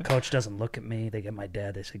 Coach doesn't look at me. They get my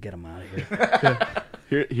dad. They say, get him out of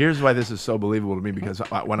here. Here's why this is so believable to me, because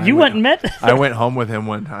when You went and met? I went home with him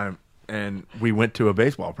one time, and we went to a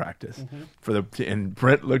baseball practice and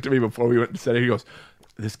Brent looked at me before we went and said it. He goes,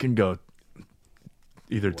 "This can go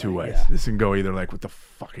either two ways. yeah. This can go either like, what the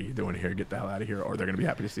fuck are you doing here? Get the hell out of here," or they're gonna be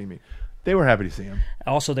happy to see me. They were happy to see him.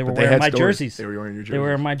 Also, they were But they wearing had my stories. jerseys. They were wearing your They were jerseys.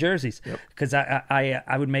 wearing my jerseys Yep. because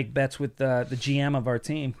I would make bets with the GM of our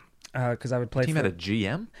team because I would play. Team for, had a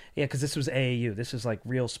GM? yeah, because this was AAU. This is like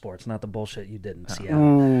real sports, not the bullshit you did in Seattle.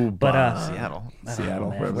 Ooh, But Seattle. I don't Seattle. know,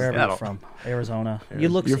 man. Where was Wherever Seattle? you're from, Arizona. You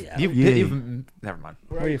look You're- Seattle. You've never mind.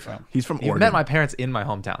 Where are you from? he's from You've Oregon. met my parents in my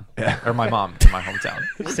hometown. Or my mom in my hometown.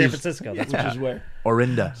 San Francisco. That's Which is where?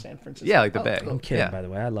 Orinda. San Francisco. Yeah, like the Bay. I'm kidding, Yeah. by the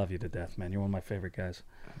way. I love you to death, man. You're one of my favorite guys.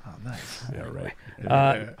 Oh, nice. Yeah,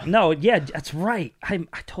 right. No, yeah, that's right. I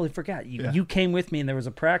totally forgot. You came with me, and there was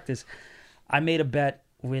a practice. I made a bet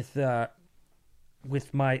with that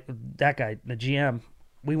guy, the GM.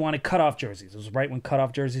 We wanted cutoff jerseys. It was right when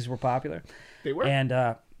cutoff jerseys were popular. They were. And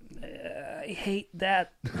I hate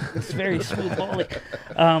that. It's very smooth bowling.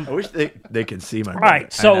 I wish they could see my. All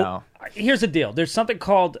right, so know. here's the deal. There's something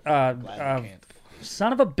called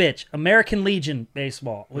son of a bitch, American Legion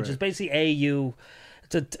baseball, which is basically AAU.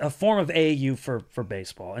 It's a form of AAU for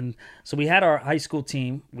baseball. And so we had our high school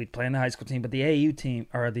team. We'd play in the high school team, but the AAU team,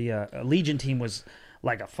 or the Legion team, was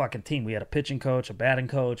like a fucking team. We had a pitching coach, a batting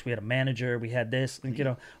coach, we had a manager, we had this,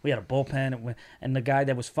 we had a bullpen. And the guy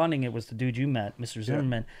that was funding it was the dude you met, Mr.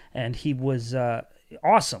 Zimmerman. And he was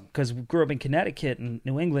awesome because we grew up in Connecticut and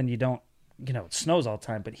New England. You don't, it snows all the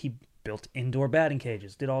time, but he built indoor batting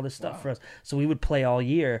cages, did all this stuff for us. So we would play all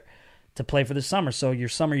year to play for the summer. So your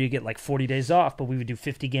summer you get like 40 days off, but we would do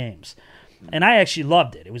 50 games. And I actually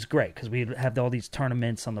loved it. It was great because we'd have all these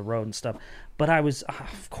tournaments on the road and stuff. But I was,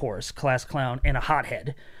 of course, class clown and a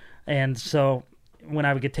hothead. And so when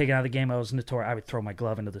I would get taken out of the game, I was notorious. I would throw my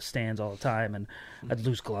glove into the stands all the time, and I'd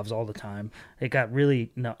lose gloves all the time. It got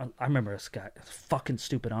really no. I remember this guy, fucking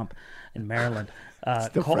stupid ump in Maryland,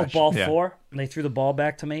 called fresh. ball 4, and they threw the ball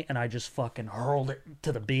back to me, and I just fucking hurled it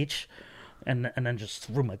to the beach. And then just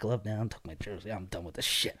threw my glove down, took my jersey. I'm done with this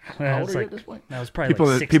shit. How old are you at this point? I was probably People,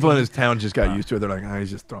 like 16. people in his town just got used to it. They're like, he's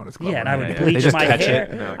just throwing his glove. Yeah, and I would They bleach just my catch hair. it,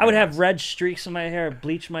 and they're like, I would have red streaks in my hair,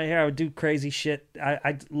 bleach my hair. I would do crazy shit.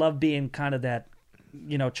 I love being kind of that,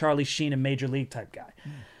 Charlie Sheen in Major League type guy.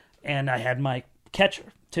 And I had my catcher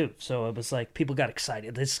too, so it was like people got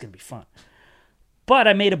excited. This is gonna be fun. But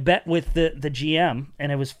I made a bet with the GM,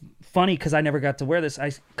 and it was funny because I never got to wear this.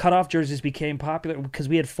 Cutoff jerseys became popular because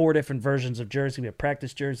we had 4 different versions of jersey. We had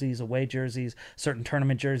practice jerseys, away jerseys, certain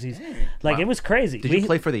tournament jerseys. It was crazy. Did you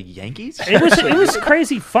play for the Yankees? It was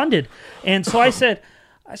crazy funded. And so I said,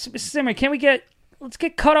 Mr. Zimmer, let's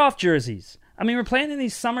get cutoff jerseys. I mean, we're playing in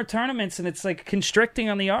these summer tournaments, and it's like constricting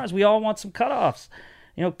on the R's. We all want some cutoffs.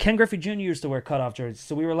 Ken Griffey Jr. used to wear cutoff jerseys,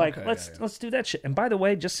 so we were like, let's do that shit. And by the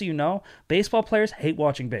way, just so you know, baseball players hate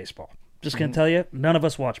watching baseball. Just gonna tell you, none of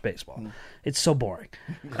us watch baseball. It's so boring,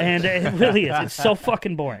 and it really is. It's so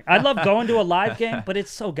fucking boring. I love going to a live game, but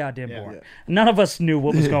it's so goddamn boring. None of us knew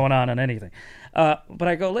what was going on anything. But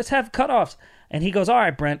I go, let's have cutoffs, and he goes, all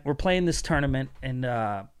right, Brent, we're playing this tournament in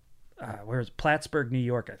where's Plattsburgh, New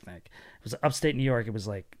York, I think. It was upstate New York. It was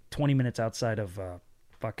like 20 minutes outside of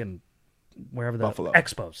fucking wherever the Buffalo.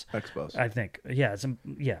 Expos, I think. Yeah,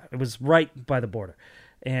 it was right by the border,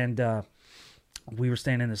 and we were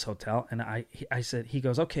staying in this hotel, and I said, he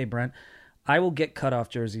goes, okay, Brent, I will get cutoff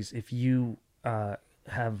jerseys if you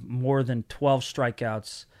have more than 12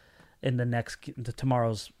 strikeouts in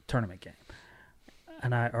tomorrow's tournament game,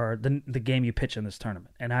 or the game you pitch in this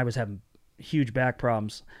tournament. And I was having huge back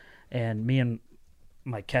problems, and me and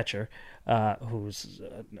my catcher, who's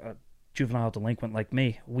a juvenile delinquent like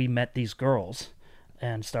me, we met these girls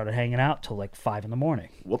and started hanging out till like 5 a.m.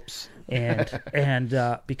 Whoops. And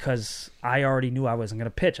because I already knew I wasn't going to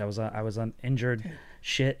pitch, I was on injured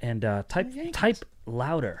shit, and type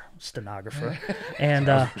louder, stenographer. And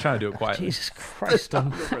trying to do it quietly. Jesus Christ!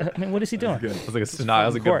 I mean, what is he doing? It was like that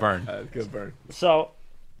was a good burn. Good burn. So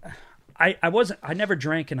I never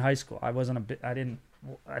drank in high school. I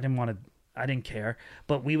didn't care.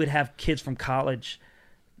 But we would have kids from college.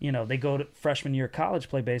 They go to freshman year of college,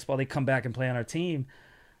 play baseball. They come back and play on our team.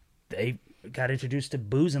 They got introduced to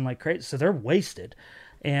boozing like crazy, so they're wasted.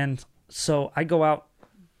 And so I go out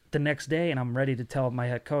the next day, and I'm ready to tell my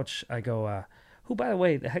head coach. I go, who, by the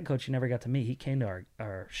way, the head coach you never got to meet. He came to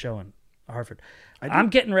our show in Hartford. I'm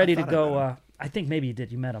getting ready to go. I think maybe you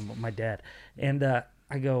did. You met him, my dad. And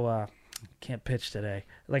I go, can't pitch today.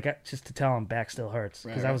 Just to tell him back still hurts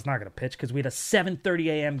because I was not going to pitch because we had a 7:30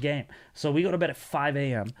 a.m. game. So we go to bed at 5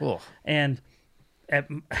 a.m. And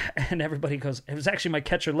everybody goes, it was actually my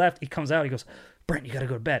catcher left. He comes out. He goes, Brent, you got to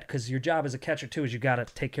go to bed because your job as a catcher too is you got to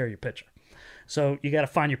take care of your pitcher. So you got to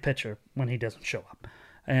find your pitcher when he doesn't show up.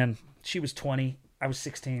 And she was 20. I was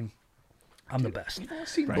 16. I'm the best.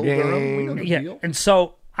 Yeah. And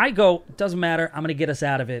so I go, doesn't matter. I'm going to get us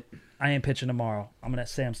out of it. I ain't pitching tomorrow. I'm going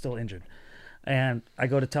to say I'm still injured. And I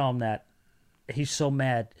go to tell him that. He's so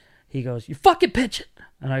mad. He goes, you fucking pitch it.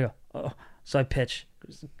 And I go, oh. So I pitch.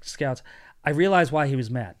 Scouts. I realize why he was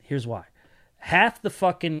mad. Here's why. Half the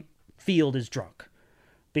fucking field is drunk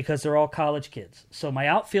because they're all college kids. So my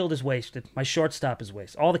outfield is wasted. My shortstop is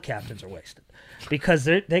wasted. All the captains are wasted because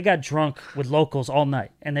they got drunk with locals all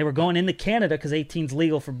night. And they were going into Canada because 18's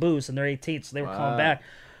legal for booze, and they're 18, so they were calling back.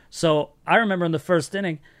 So I remember in the first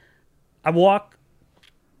inning, I walk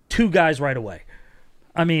 2 guys right away.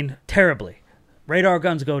 I mean, terribly. Radar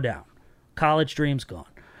guns go down. College dreams gone,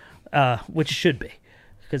 which should be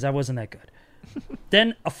because I wasn't that good.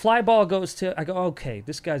 Then a fly ball goes to, I go, okay,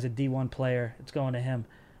 this guy's a D1 player. It's going to him.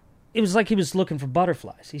 It was like he was looking for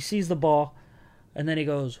butterflies. He sees the ball, and then he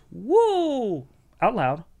goes, woo, out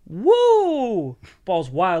loud, woo. Ball's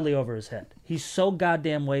wildly over his head. He's so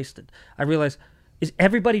goddamn wasted. I realize, is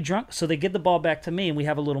everybody drunk? So they give the ball back to me, and we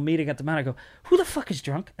have a little meeting at the mound. I go, who the fuck is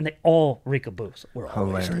drunk? And they all reek of booze. We're all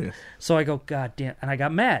hilarious. wasted. So I go, God damn. And I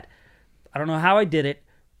got mad. I don't know how I did it,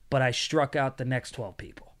 but I struck out the next 12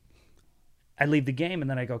 people. I leave the game, and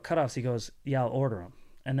then I go, cutoffs. He goes, yeah, I'll order them.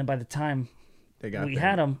 And then by the time we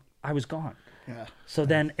had them, I was gone. Yeah. So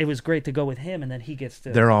then it was great to go with him, and then he gets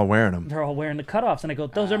to... They're all wearing them. They're all wearing the cutoffs. And I go,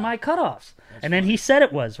 those are my cutoffs. And then he said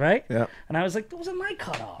it was, right? Yeah. And I was like, those are my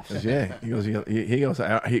cutoffs. Yeah.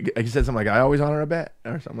 He said something like, I always honor a bet,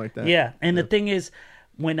 or something like that. Yeah. And the thing is,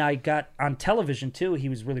 when I got on television, too, he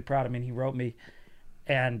was really proud of me. And he wrote me,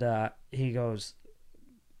 and he goes,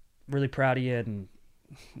 really proud of you. And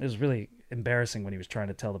it was really... embarrassing when he was trying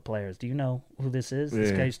to tell the players, do you know who this is?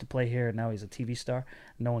 This guy used to play here, and now he's a TV star.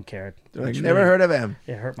 No one cared. Like, never heard of him.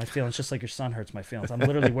 It hurt my feelings, just like your son hurts my feelings. I'm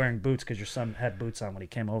literally wearing boots because your son had boots on when he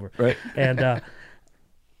came over. Right. And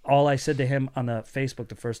all I said to him on the Facebook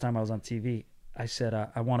the first time I was on TV, I said,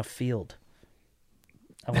 I want a field.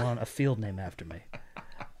 I want a field named after me.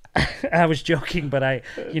 I was joking, but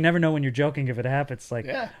you never know when you're joking if it happens. Like,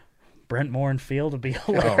 Brent Moore and Field would be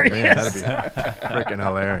hilarious. Oh, man, that'd be freaking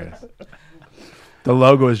hilarious. The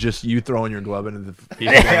logo is just you throwing your glove into the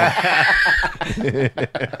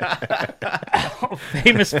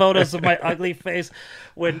Famous photos of my ugly face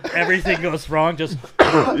when everything goes wrong. Just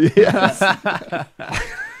yes.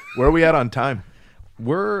 Where are we at on time?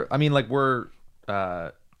 We're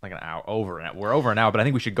like an hour over. We're over an hour, but I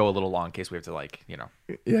think we should go a little long in case we have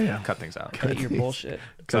to cut things out. Cut your bullshit.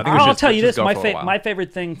 So I think we I'll should tell you just this: go for a while. my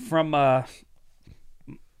favorite thing from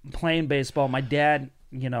playing baseball. My dad,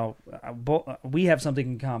 we have something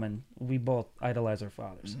in common. We both idolize our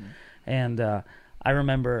fathers, and I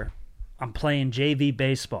remember I'm playing JV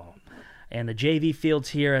baseball, and the JV field's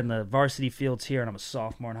here and the varsity field's here, and I'm a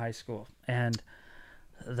sophomore in high school, and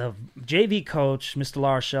the JV coach, Mr.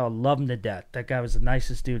 La Rochelle, loved him to death. That guy was the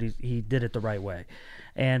nicest dude. He did it the right way.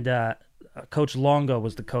 And Coach Longo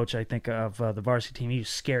was the coach, I think, of the varsity team. He was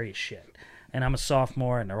scary as shit. And I'm a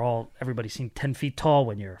sophomore, and everybody seemed 10 feet tall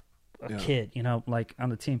when you're a kid, like on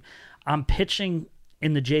the team. I'm pitching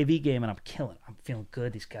in the JV game, and I'm killing it. I'm feeling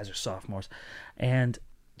good. These guys are sophomores. And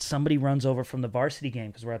somebody runs over from the varsity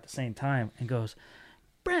game, because we're at the same time, and goes,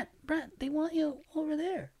 Brent, they want you over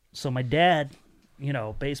there. So my dad...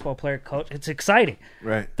 baseball player, coach. It's exciting.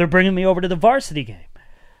 Right. They're bringing me over to the varsity game.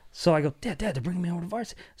 So I go, Dad, they're bringing me over to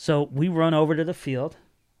varsity. So we run over to the field.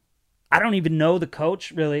 I don't even know the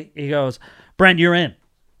coach, really. He goes, Brent, you're in.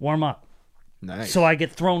 Warm up. Nice. So I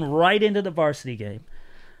get thrown right into the varsity game.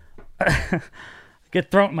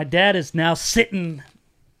 My dad is now sitting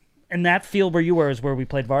in that field where you were is where we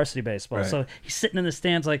played varsity baseball. Right. So he's sitting in the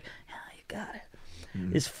stands like, you got it.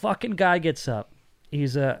 This fucking guy gets up.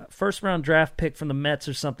 He's a first-round draft pick from the Mets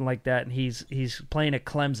or something like that, and he's playing at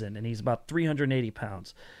Clemson, and he's about 380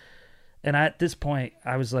 pounds. And at this point,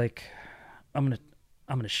 I was like, I'm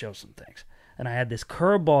gonna show some things. And I had this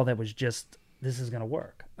curveball that was just, this is gonna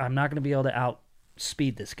work. I'm not gonna be able to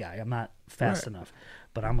outspeed this guy. I'm not fast enough,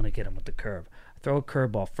 but I'm gonna get him with the curve. I throw a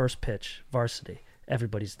curveball, first pitch, varsity.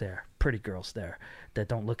 Everybody's there. Pretty girls there that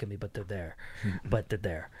don't look at me, but they're there. But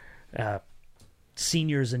they're there.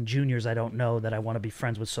 Seniors and juniors I don't know that I want to be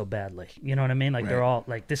friends with so badly. You know what I mean? Like they're all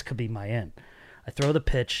like, this could be my end. I throw the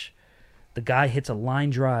pitch. The guy hits a line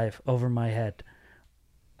drive over my head.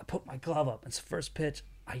 I put my glove up. It's the first pitch.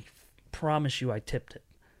 I promise you I tipped it.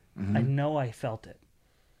 I know I felt it.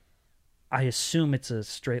 I assume it's a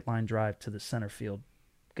straight line drive to the center field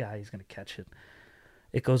guy. He's going to catch it.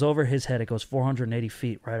 It goes over his head. It goes 480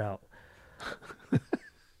 feet right out.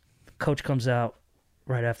 Coach comes out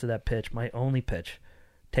right after that pitch, my only pitch,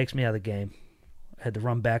 takes me out of the game. I had to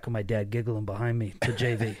run back with my dad giggling behind me to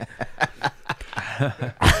JV.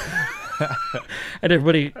 And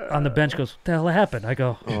everybody on the bench goes, what the hell happened? I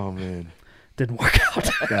go, oh, man. Didn't work out.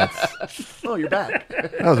 Oh, you're back.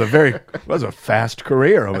 That was a fast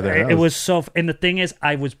career over there. It was so, and the thing is,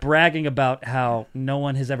 I was bragging about how no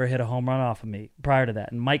one has ever hit a home run off of me prior to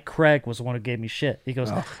that. And Mike Craig was the one who gave me shit. He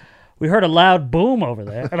goes, we heard a loud boom over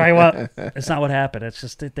there. And I went, it's not what happened. It's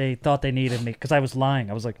just that they thought they needed me because I was lying.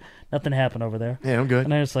 I was like, nothing happened over there. Yeah, I'm good.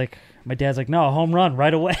 And I was like, my dad's like, no, a home run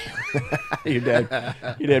right away. Your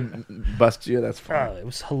dad busts you. That's fine. Oh, it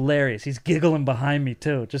was hilarious. He's giggling behind me,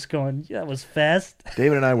 too. Just going, yeah, it was fast.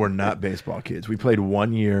 David and I were not baseball kids. We played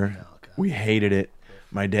 1 year. We hated it.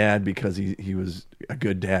 My dad, because he was a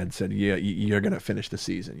good dad, said, yeah, you're going to finish the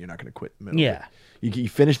season. You're not going to quit in the middle. Yeah. You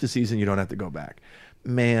finish the season, you don't have to go back.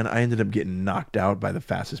 Man, I ended up getting knocked out by the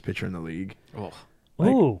fastest pitcher in the league. Oh.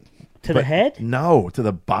 Ooh, to the head? No, to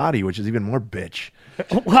the body, which is even more bitch.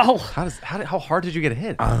 Well, How hard did you get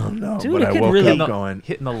hit? I don't know, Dude, but it I could woke really- up going,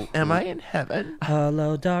 Hitting the am I in heaven?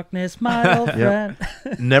 hello, darkness, my old friend.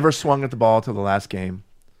 Never swung at the ball till the last game.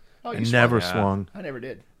 Oh, I you never swung? swung. I never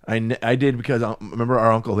did. I did because remember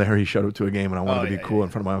our Uncle Larry showed up to a game and I wanted to be cool in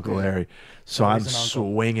front of my Uncle Larry. So I'm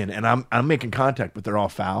swinging and I'm making contact, but they're all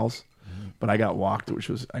fouls. But I got walked,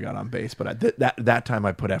 I got on base. But that time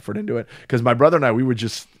I put effort into it because my brother and I, we would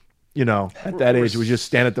just, at that age, we just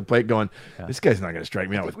stand at the plate going, this guy's not going to strike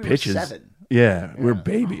me out with we were pitches. 7. Yeah, we're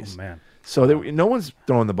babies. Oh, man. So no one's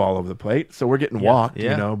throwing the ball over the plate. So we're getting walked,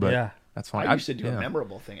 Yeah. But Yeah. That's fine. I used to do a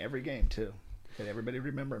memorable thing every game, too, that everybody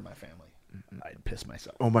remember in my family. I'd piss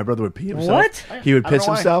myself. Oh, my brother would pee himself. What? He would I don't piss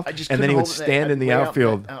know why. himself, I just and then he couldn't would hold it. stand I'd in the way out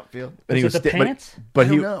outfield. Outfield. And he Was would it the pants? but I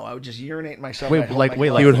he don't know. I would just urinate myself. Wait, I'd hold like- my wait,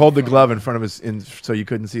 glove he would hold the in front glove in front of his, so you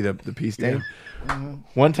couldn't see the pee stain.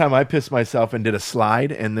 One time I pissed myself and did a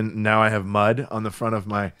slide, and then now I have mud on the front of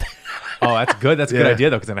my. Oh, that's good. That's a good Yeah. idea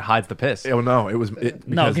though, because then it hides the piss. Oh no, it was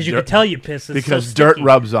No, because you could tell you piss. It's because so dirt sticky.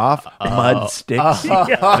 rubs off, mud sticks,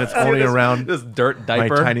 and it's only around This dirt my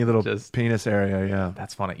diaper. tiny little Just- penis area. Yeah.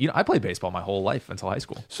 That's funny. You know, I played baseball my whole life until high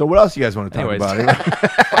school. So what else you guys want to talk Anyways.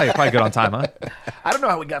 about? Probably good on time, huh? I don't know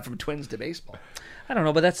how we got from Twins to baseball. I don't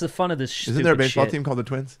know, but that's the fun of this. Isn't there a stupid baseball shit. team called the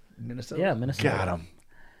Twins? Minnesota. Yeah, Minnesota. Got him.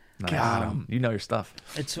 Nice. Got 'em. You know your stuff.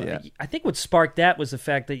 It's. Yeah. I think what sparked that was the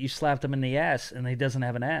fact that you slapped him in the ass, and he doesn't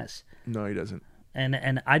have an ass, No, he doesn't.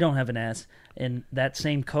 and I don't have an ass. And that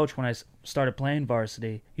same coach, when I started playing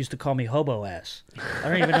varsity, used to call me hobo ass. I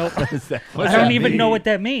don't even know. I don't even know what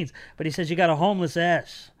that means. But he says you got a homeless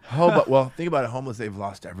ass. Well, think about it. Homeless, they've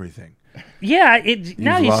lost everything. Yeah,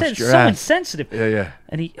 now you lost said it's your so ass. insensitive. Yeah.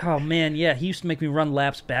 And he, oh man, yeah, he used to make me run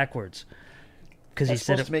laps backwards because he That's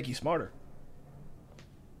said, supposed to make you smarter.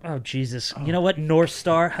 "Oh Jesus, you know what, North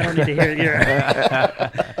Star? I don't need to hear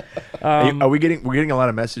your." Are we getting? We're getting a lot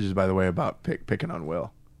of messages, by the way, about picking on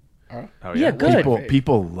Will. Oh Yeah, good.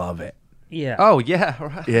 People love it. Yeah. Oh yeah,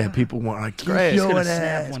 right. Yeah, people want like great. He's It's gonna showing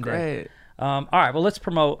snap ass. one day. Great. All right. Well, let's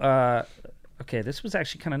promote. Okay, this was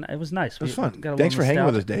actually kind of. It was nice. It was fun. got a Thanks for little hanging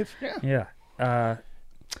with us, nostalgia. Dave. Yeah.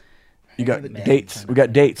 You got with it, man. dates. We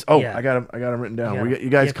got dates. Oh, Yeah. I got them written down. Yeah. You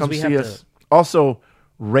guys Yeah, 'cause come we see have us. Also,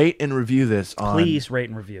 rate and review this on Please rate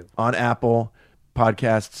and review. on Apple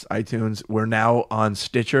Podcasts, iTunes. We're now on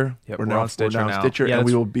Stitcher. Yep, we're we're now on Stitcher We're now now. on Stitcher, Yeah, and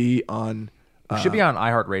we that's- will be on. We should be on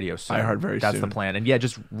iHeartRadio soon. iHeart very That's soon. the plan. And yeah,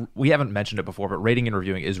 just we haven't mentioned it before, but rating and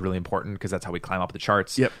reviewing is really important because that's how we climb up the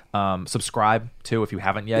charts. Yep. Subscribe too if you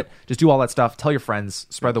haven't yet. Just do all that stuff. Tell your friends.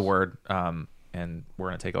 Spread the word. And we're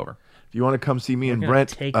gonna take over. If you want to come see me and gonna Brent,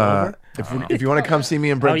 take over? if you want to come see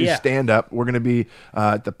me and Brent Oh, do yeah. stand up, we're going to be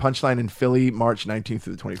at the Punchline in Philly, March 19th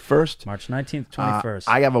through the 21st. March 19th, 21st.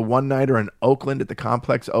 I have a one-nighter in Oakland at the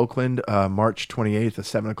Complex, Oakland, March 28th at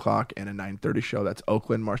 7 o'clock, and a 9:30 show. That's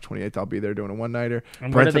Oakland, March 28th. I'll be there doing a one-nighter.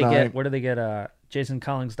 and where do Brent they and get? Where do they get?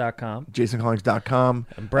 JasonCollins.com. JasonCollins.com.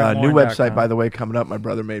 And New BrentMorin.com. website, by the way, coming up. My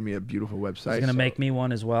brother made me a beautiful website. He's going to make me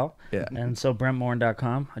one as well. Yeah. And so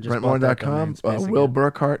BrentMorin.com. I just bought that domain BrentMorin.com. space again. Will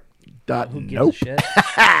Burkhart. Who gives Nope. a shit?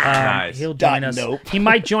 Nice. He'll join Dot us. nope. He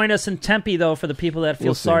might join us in Tempe though for the people that feel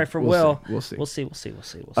We'll see. sorry for We'll Will. see. We'll see. We'll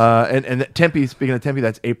see. And Tempe, speaking of Tempe,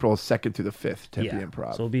 that's April 2nd through the 5th, Tempe yeah.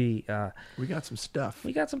 Improv. So we'll be. We got some stuff.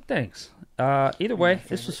 We got some things. Either way,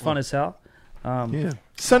 this was fun as hell. Yeah.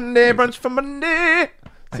 Sunday brunch for Monday.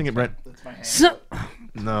 Sing it, Brent. So,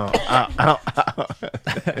 No.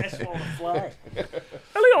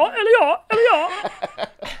 Elliot.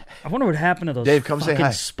 I wonder what happened to those Dave, come say fucking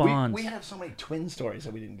hi. spawns. We have so many twin stories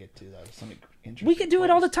that we didn't get to, though. So many interesting We can do it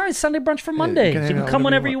all the time. Sunday brunch for Mondays. can You hang can out come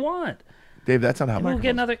whenever whenever you you want. Dave, that's not how And we'll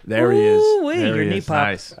get microphones- another. There he is. Ooh-wee, There your he knee is. pop.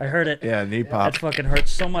 Nice. I heard it. Yeah, knee pop. That fucking hurt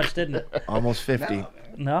so much, didn't it? Almost 50.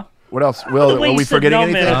 No. What else? The Will, way are you we said forgetting no,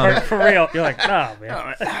 anything? man, it hurt for real. You're like, oh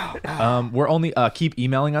man. We're only keep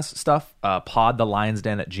emailing us stuff.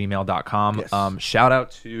 podthelionsden@gmail.com. Yes. Shout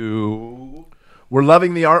out to We're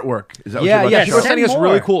loving the artwork. Is that what yeah. you're People are Send about to sending us more.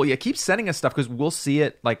 really cool. Yeah, keep sending us stuff because we'll see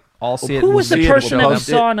it. Like I'll see it. Who we'll was the see it, person we'll that we post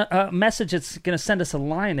it. saw in a message that's going to send us a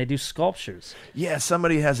lion? They do sculptures. Yeah,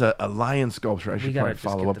 somebody has a lion sculpture. I should gotta probably just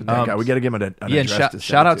follow get up the with that name. guy. We got to give him an Yeah, and address to send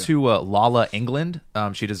shout it out to Lala England.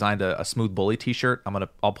 She designed a Smooth Bully T-shirt.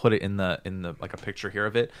 I'll put it in the like a picture here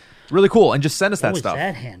of it. Really cool, and just send us that What was stuff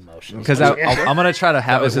that hand motion? because I'm gonna try to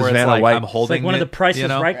have That was it where his it's Vanna like White. I'm It's holding like one of the it, Price is you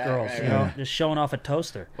know? Right girls, you know, just showing off a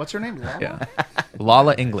toaster. What's her name? Lala? Yeah,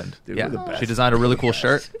 Lala England. Dude, yeah, we're the best. she designed a really cool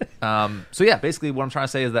shirt. So yeah, basically what I'm trying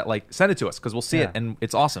to say is that like send it to us because we'll see it Yeah. and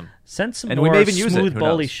it's awesome. Send some And we more may even use it. Smooth Who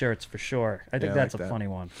Bully knows? shirts for sure. I think Yeah, I that's like a that. funny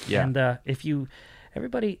one. Yeah. And if you,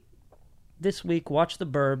 everybody, this week watch The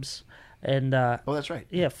Burbs, and Oh, that's right.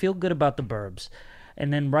 yeah, feel good about The Burbs,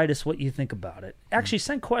 and then write us what you think about it. Actually,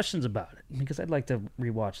 send questions about it because I'd like to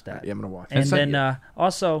rewatch that. Yeah, I'm gonna watch And send- then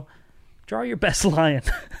also draw your best lion.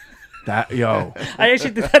 that. Yo, I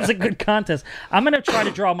actually think that's a good contest. I'm gonna try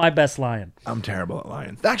to draw my best lion. I'm terrible at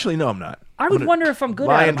lions. Actually, no, I'm not. I would wonder if I'm good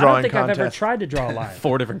at lion it. I don't drawing think I've ever contest. tried to draw a lion.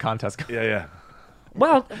 4 different contests. Yeah.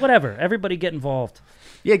 Well, whatever. Everybody get involved.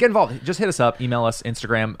 Yeah, get involved. Just hit us up. Email us.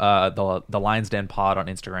 Instagram. The Lions Den Pod on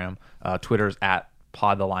Instagram. Twitter's at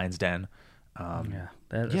Pod the Lions Den. Yeah,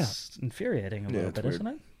 that is infuriating a little it's bit, weird. isn't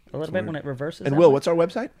it? A little bit when it reverses. And that Will, way. what's our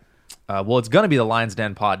website? Well, it's going to be the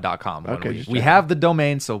lionsdenpod.com. Okay, we have the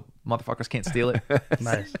domain, so motherfuckers can't steal it.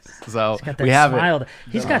 Nice. So He's got that we have smile. it.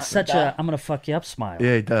 He's got such a "I'm gonna fuck you up" smile.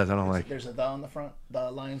 Yeah, he does. I don't like it. There's a the on the front,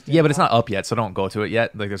 the Lions. Den Yeah, but it's pod. not up yet, so don't go to it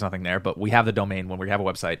yet. Like, there's nothing there. But we have the domain. When we have a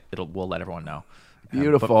website, we'll let everyone know.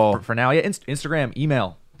 Beautiful. But for now, yeah, Instagram,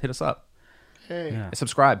 email, hit us up. Hey. Yeah.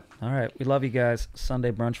 Subscribe. All right, we love you guys.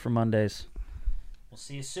 Sunday brunch for Mondays. We'll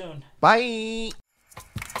see you soon. Bye.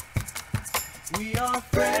 We are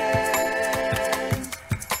friends.